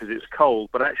Christmas because it's cold,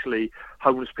 but actually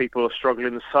homeless people are struggling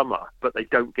in the summer, but they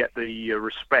don't get the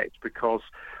respect, because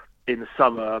in the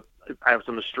summer out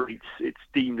on the streets it's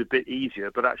deemed a bit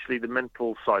easier, but actually the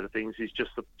mental side of things is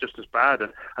just as bad,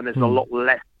 and there's a lot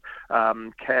less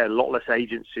care, a lot less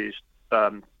agencies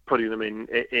putting them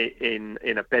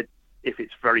in a bed if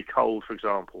it's very cold, for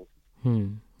example.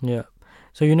 Yeah.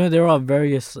 So, there are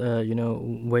various,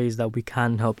 ways that we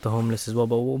can help the homeless as well.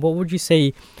 But what would you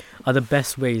say are the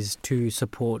best ways to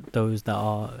support those that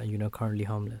are, currently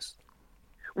homeless?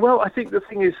 Well, I think the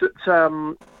thing is that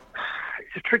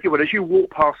it's a tricky one. As you walk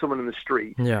past someone in the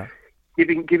street,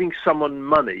 giving someone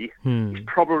money is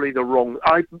probably the wrong.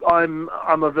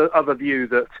 I'm of the view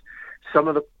that some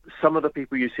of the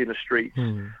people you see in the streets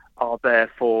are there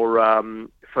for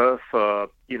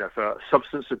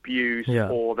substance abuse,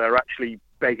 or they're actually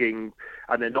begging,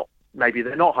 and they're not maybe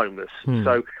they're not homeless.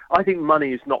 So I think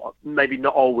money is maybe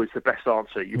not always the best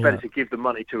answer. You're better to give the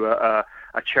money to a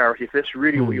charity. If that's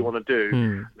really what you want to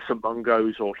do, some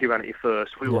Mungos or Humanity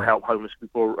First, we will help homeless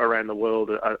people around the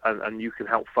world, and you can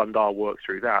help fund our work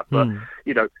through that. But,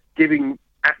 giving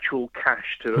actual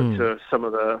cash to some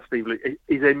of the people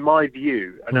is, in my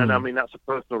view, and I mean, that's a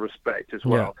personal respect as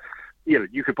well.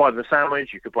 You could buy them a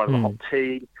sandwich, you could buy them a hot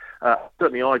tea.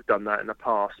 Certainly I've done that in the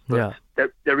past, but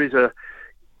there is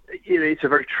it's a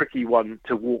very tricky one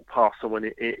to walk past someone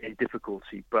in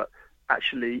difficulty, but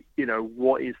actually,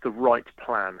 what is the right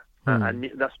plan?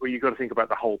 And that's where you've got to think about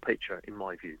the whole picture, in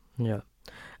my view. Yeah.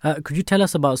 Could you tell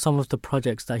us about some of the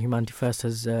projects that Humanity First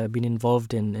has been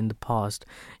involved in the past,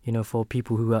 for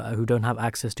people who don't have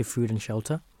access to food and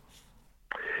shelter?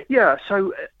 Yeah,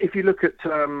 so if you look at,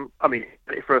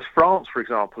 First France, for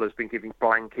example, has been giving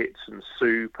blankets and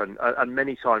soup, and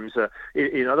many times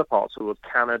in other parts of the world,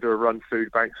 Canada run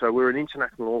food banks. So we're an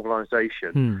international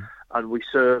organisation, and we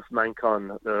serve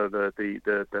mankind.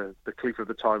 The Khalifa of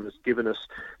the time has given us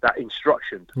that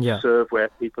instruction to serve where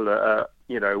people are,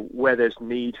 where there's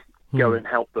need, go and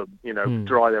help them,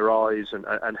 dry their eyes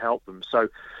and help them. So.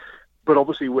 But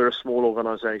obviously, we're a small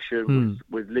organisation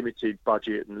with limited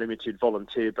budget and limited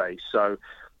volunteer base. So,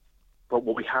 but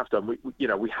what we have done,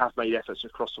 we have made efforts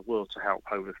across the world to help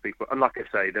homeless people. And like I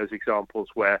say, there's examples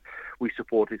where we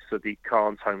supported Sadiq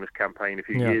Khan's homeless campaign a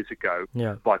few years ago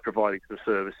by providing some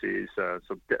services,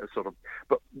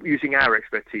 but using our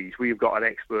expertise. We've got an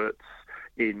experts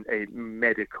in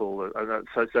medical, and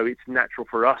so it's natural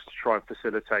for us to try and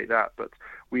facilitate that. But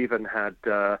we even had,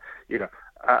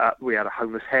 we had a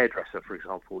homeless hairdresser, for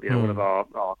example. One of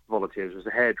our volunteers was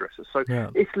a hairdresser. So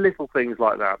it's little things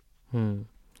like that.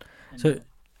 So,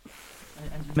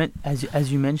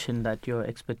 as you mentioned, that your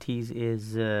expertise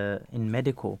is in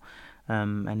medical,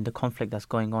 and the conflict that's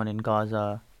going on in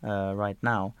Gaza right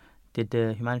now. Did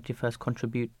Humanity First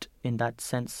contribute in that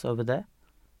sense over there?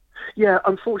 Yeah,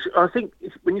 unfortunately, I think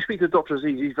when you speak to Dr.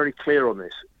 Aziz, he's very clear on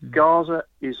this. Gaza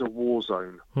is a war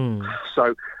zone.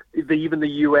 So even the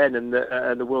UN and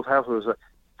the World Health Organization,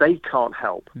 they can't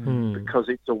help because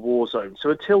it's a war zone. So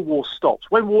until war stops,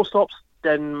 when war stops,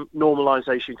 then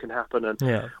normalisation can happen.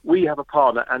 And we have a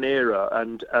partner, Nura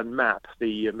and MAP,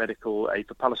 the Medical Aid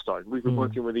for Palestine. We've been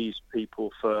working with these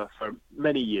people for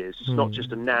many years. It's not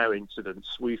just a now incident.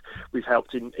 We've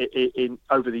helped in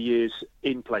over the years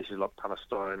in places like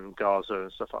Palestine, Gaza,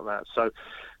 and stuff like that. So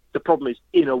the problem is,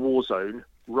 in a war zone,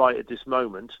 right at this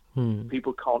moment,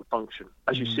 people can't function.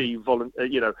 As you see,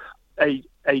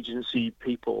 agency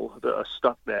people that are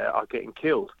stuck there are getting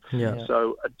killed.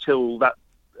 So until that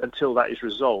is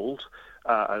resolved,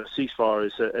 a ceasefire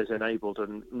is enabled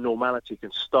and normality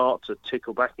can start to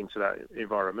tickle back into that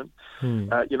environment,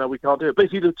 we can't do it.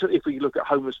 But if we look at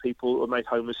homeless people who are made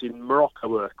homeless in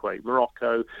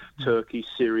Morocco, Turkey,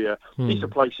 Syria, these are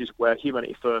places where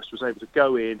Humanity First was able to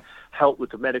go in, help with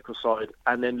the medical side,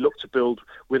 and then look to build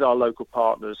with our local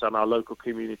partners and our local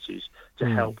communities to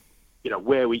help,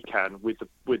 where we can with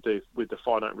the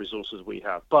finite resources we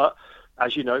have. But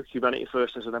as you know, Humanity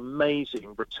First has an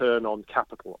amazing return on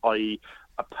capital, i.e.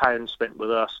 £1 spent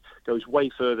with us goes way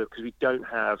further because we don't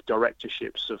have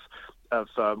directorships of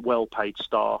well-paid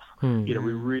staff. We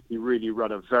really, really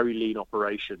run a very lean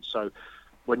operation. So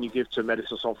when you give to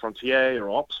Médecins Sans Frontières or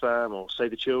Oxfam or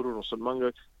Save the Children or St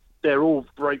Mungo, they're all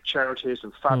great charities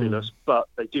and fabulous, but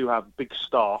they do have big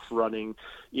staff running.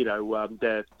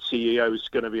 Their CEO is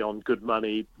going to be on good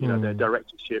money. Their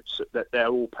directorships, that they're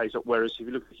all paid up. Whereas if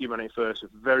you look at Humanity First,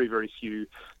 very, very few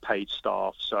paid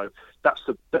staff. So that's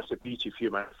the beauty of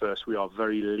Humanity First. We are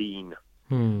very lean.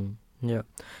 Yeah.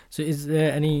 So is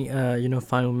there any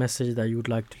final message that you would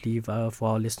like to leave for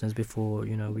our listeners before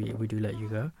we do let you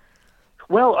go?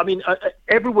 Well, I mean,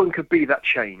 everyone could be that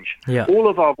change. All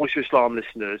of our Voice of Islam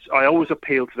listeners, I always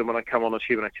appeal to them when I come on as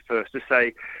Humanity First to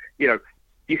say, you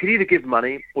can either give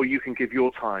money or you can give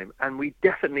your time. And we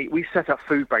set up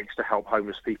food banks to help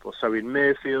homeless people. So in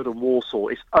Mirfield and Warsaw,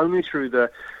 it's only through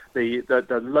the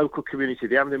local community,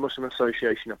 the Ahmadi Muslim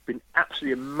Association, have been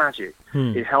absolutely magic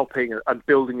in helping and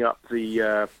building up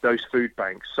those food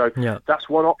banks. So that's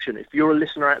one option. If you're a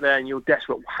listener out there and you're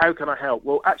desperate, how can I help?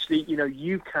 Well, actually,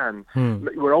 you can.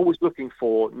 We're always looking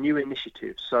for new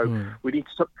initiatives. So we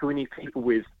need people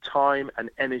with time and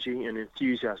energy and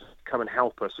enthusiasm to come and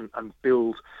help us and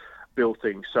build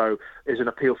things. So there's an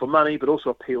appeal for money, but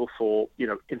also appeal for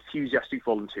enthusiastic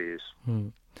volunteers.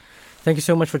 Thank you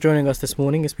so much for joining us this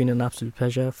morning. It's been an absolute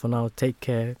pleasure. For now, take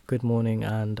care, good morning,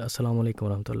 and assalamu alaikum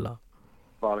wa rahmatullah.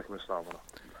 Wa alaikum assalam wa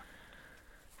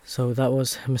rahmatullah. So that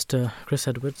was Mr. Chris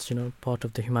Edwards, part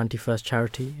of the Humanity First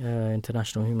charity,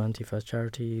 International Humanity First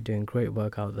charity, doing great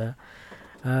work out there.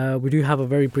 We do have a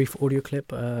very brief audio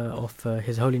clip of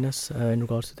His Holiness in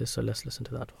regards to this, so let's listen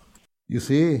to that one. You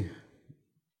see,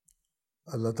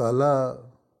 Allah Ta'ala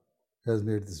has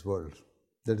made this world.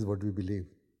 That is what we believe.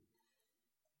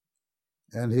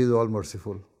 And He is all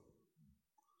merciful.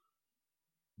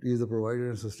 He is the provider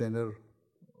and sustainer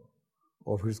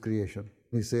of His creation.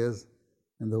 He says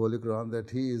in the Holy Quran that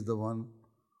He is the one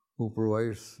who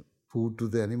provides food to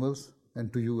the animals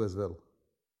and to you as well.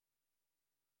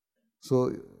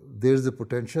 So there is a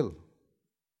potential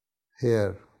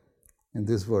here in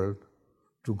this world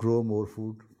to grow more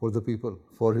food for the people,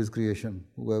 for His creation,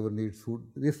 whoever needs food.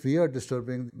 If we are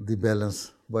disturbing the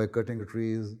balance by cutting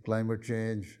trees, climate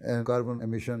change, and carbon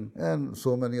emission, and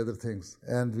so many other things,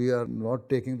 and we are not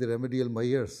taking the remedial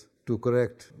measures to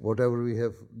correct whatever we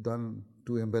have done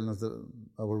to imbalance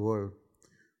our world,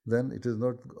 then it is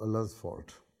not Allah's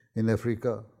fault. In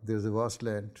Africa, there is a vast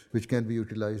land which can be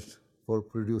utilized for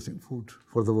producing food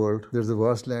for the world. There is a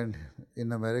vast land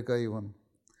in America even,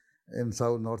 in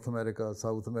North America,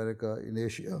 South America, in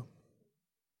Asia.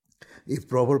 If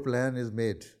proper plan is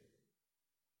made,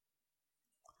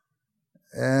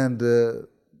 and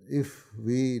if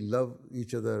we love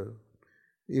each other,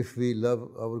 if we love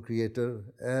our Creator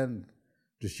and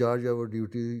discharge our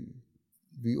duty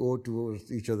we owe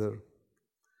towards each other,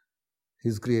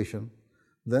 His creation,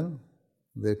 then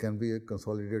there can be a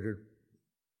consolidated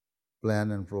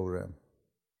plan and program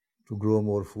to grow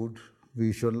more food.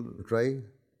 We shall try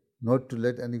not to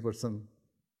let any person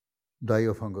die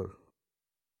of hunger.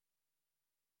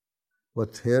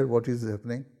 But here what is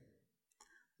happening?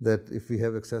 That if we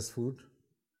have excess food,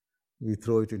 we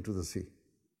throw it into the sea.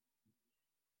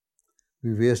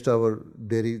 We waste our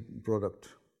dairy product.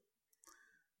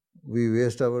 We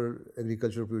waste our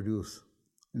agricultural produce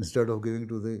instead of giving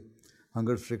to the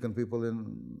hunger-stricken people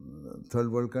in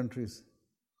third world countries.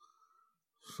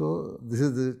 So this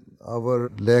is our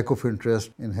lack of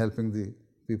interest in helping the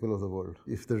people of the world.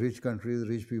 If the rich countries,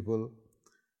 rich people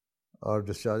are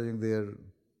discharging their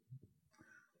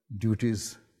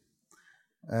duties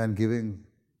and giving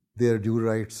their due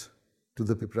rights to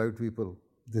the deprived people,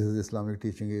 this is Islamic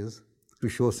teaching, is to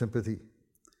show sympathy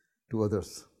to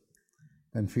others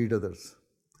and feed others.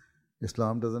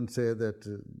 Islam doesn't say that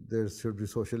there should be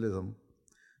socialism,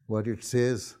 but it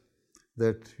says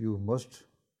that you must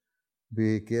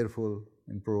be careful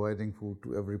in providing food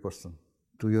to every person,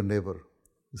 to your neighbor.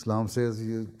 Islam says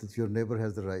that your neighbor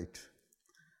has the right.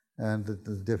 And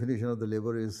the definition of the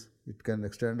neighbor is it can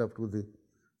extend up to the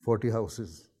 40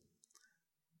 houses.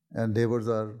 And neighbors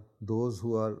are those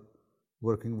who are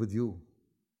working with you.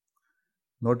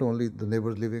 Not only the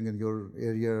neighbors living in your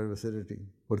area or vicinity,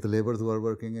 but the neighbors who are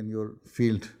working in your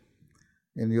field,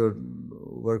 in your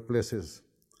workplaces,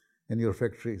 in your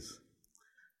factories.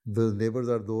 The neighbors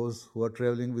are those who are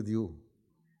traveling with you,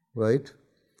 right?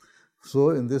 So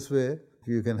in this way,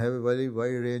 you can have a very wide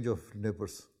range of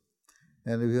neighbors.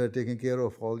 And if you are taking care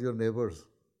of all your neighbors,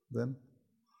 then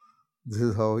this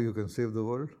is how you can save the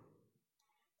world.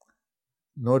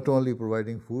 Not only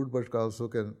providing food, but also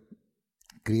can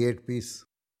create peace.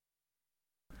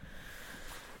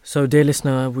 So, dear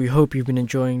listener, we hope you've been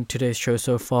enjoying today's show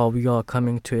so far. We are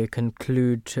coming to a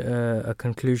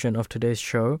conclusion of today's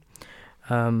show.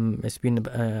 It's been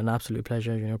an absolute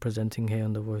pleasure, presenting here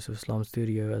on the Voice of Islam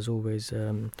studio. As always,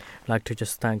 I'd like to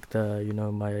just thank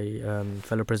my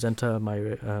fellow presenter,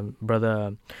 my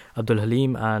brother Abdul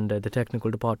Haleem, and the technical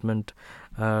department,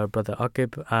 brother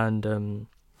Akib, and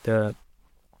the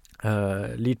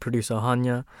lead producer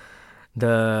Hania,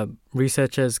 the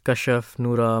researchers Kashfa,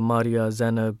 Nura, Maria,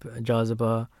 Zanib,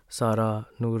 Jazeeba, Sara,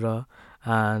 Nura,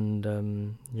 and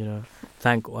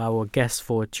thank our guests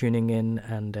for tuning in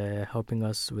and helping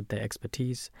us with their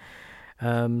expertise.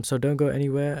 So don't go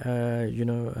anywhere,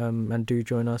 and do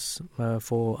join us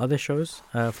for other shows.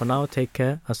 For now, take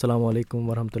care. Assalamu alaikum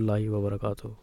wa rahmatullahi wa barakatuh.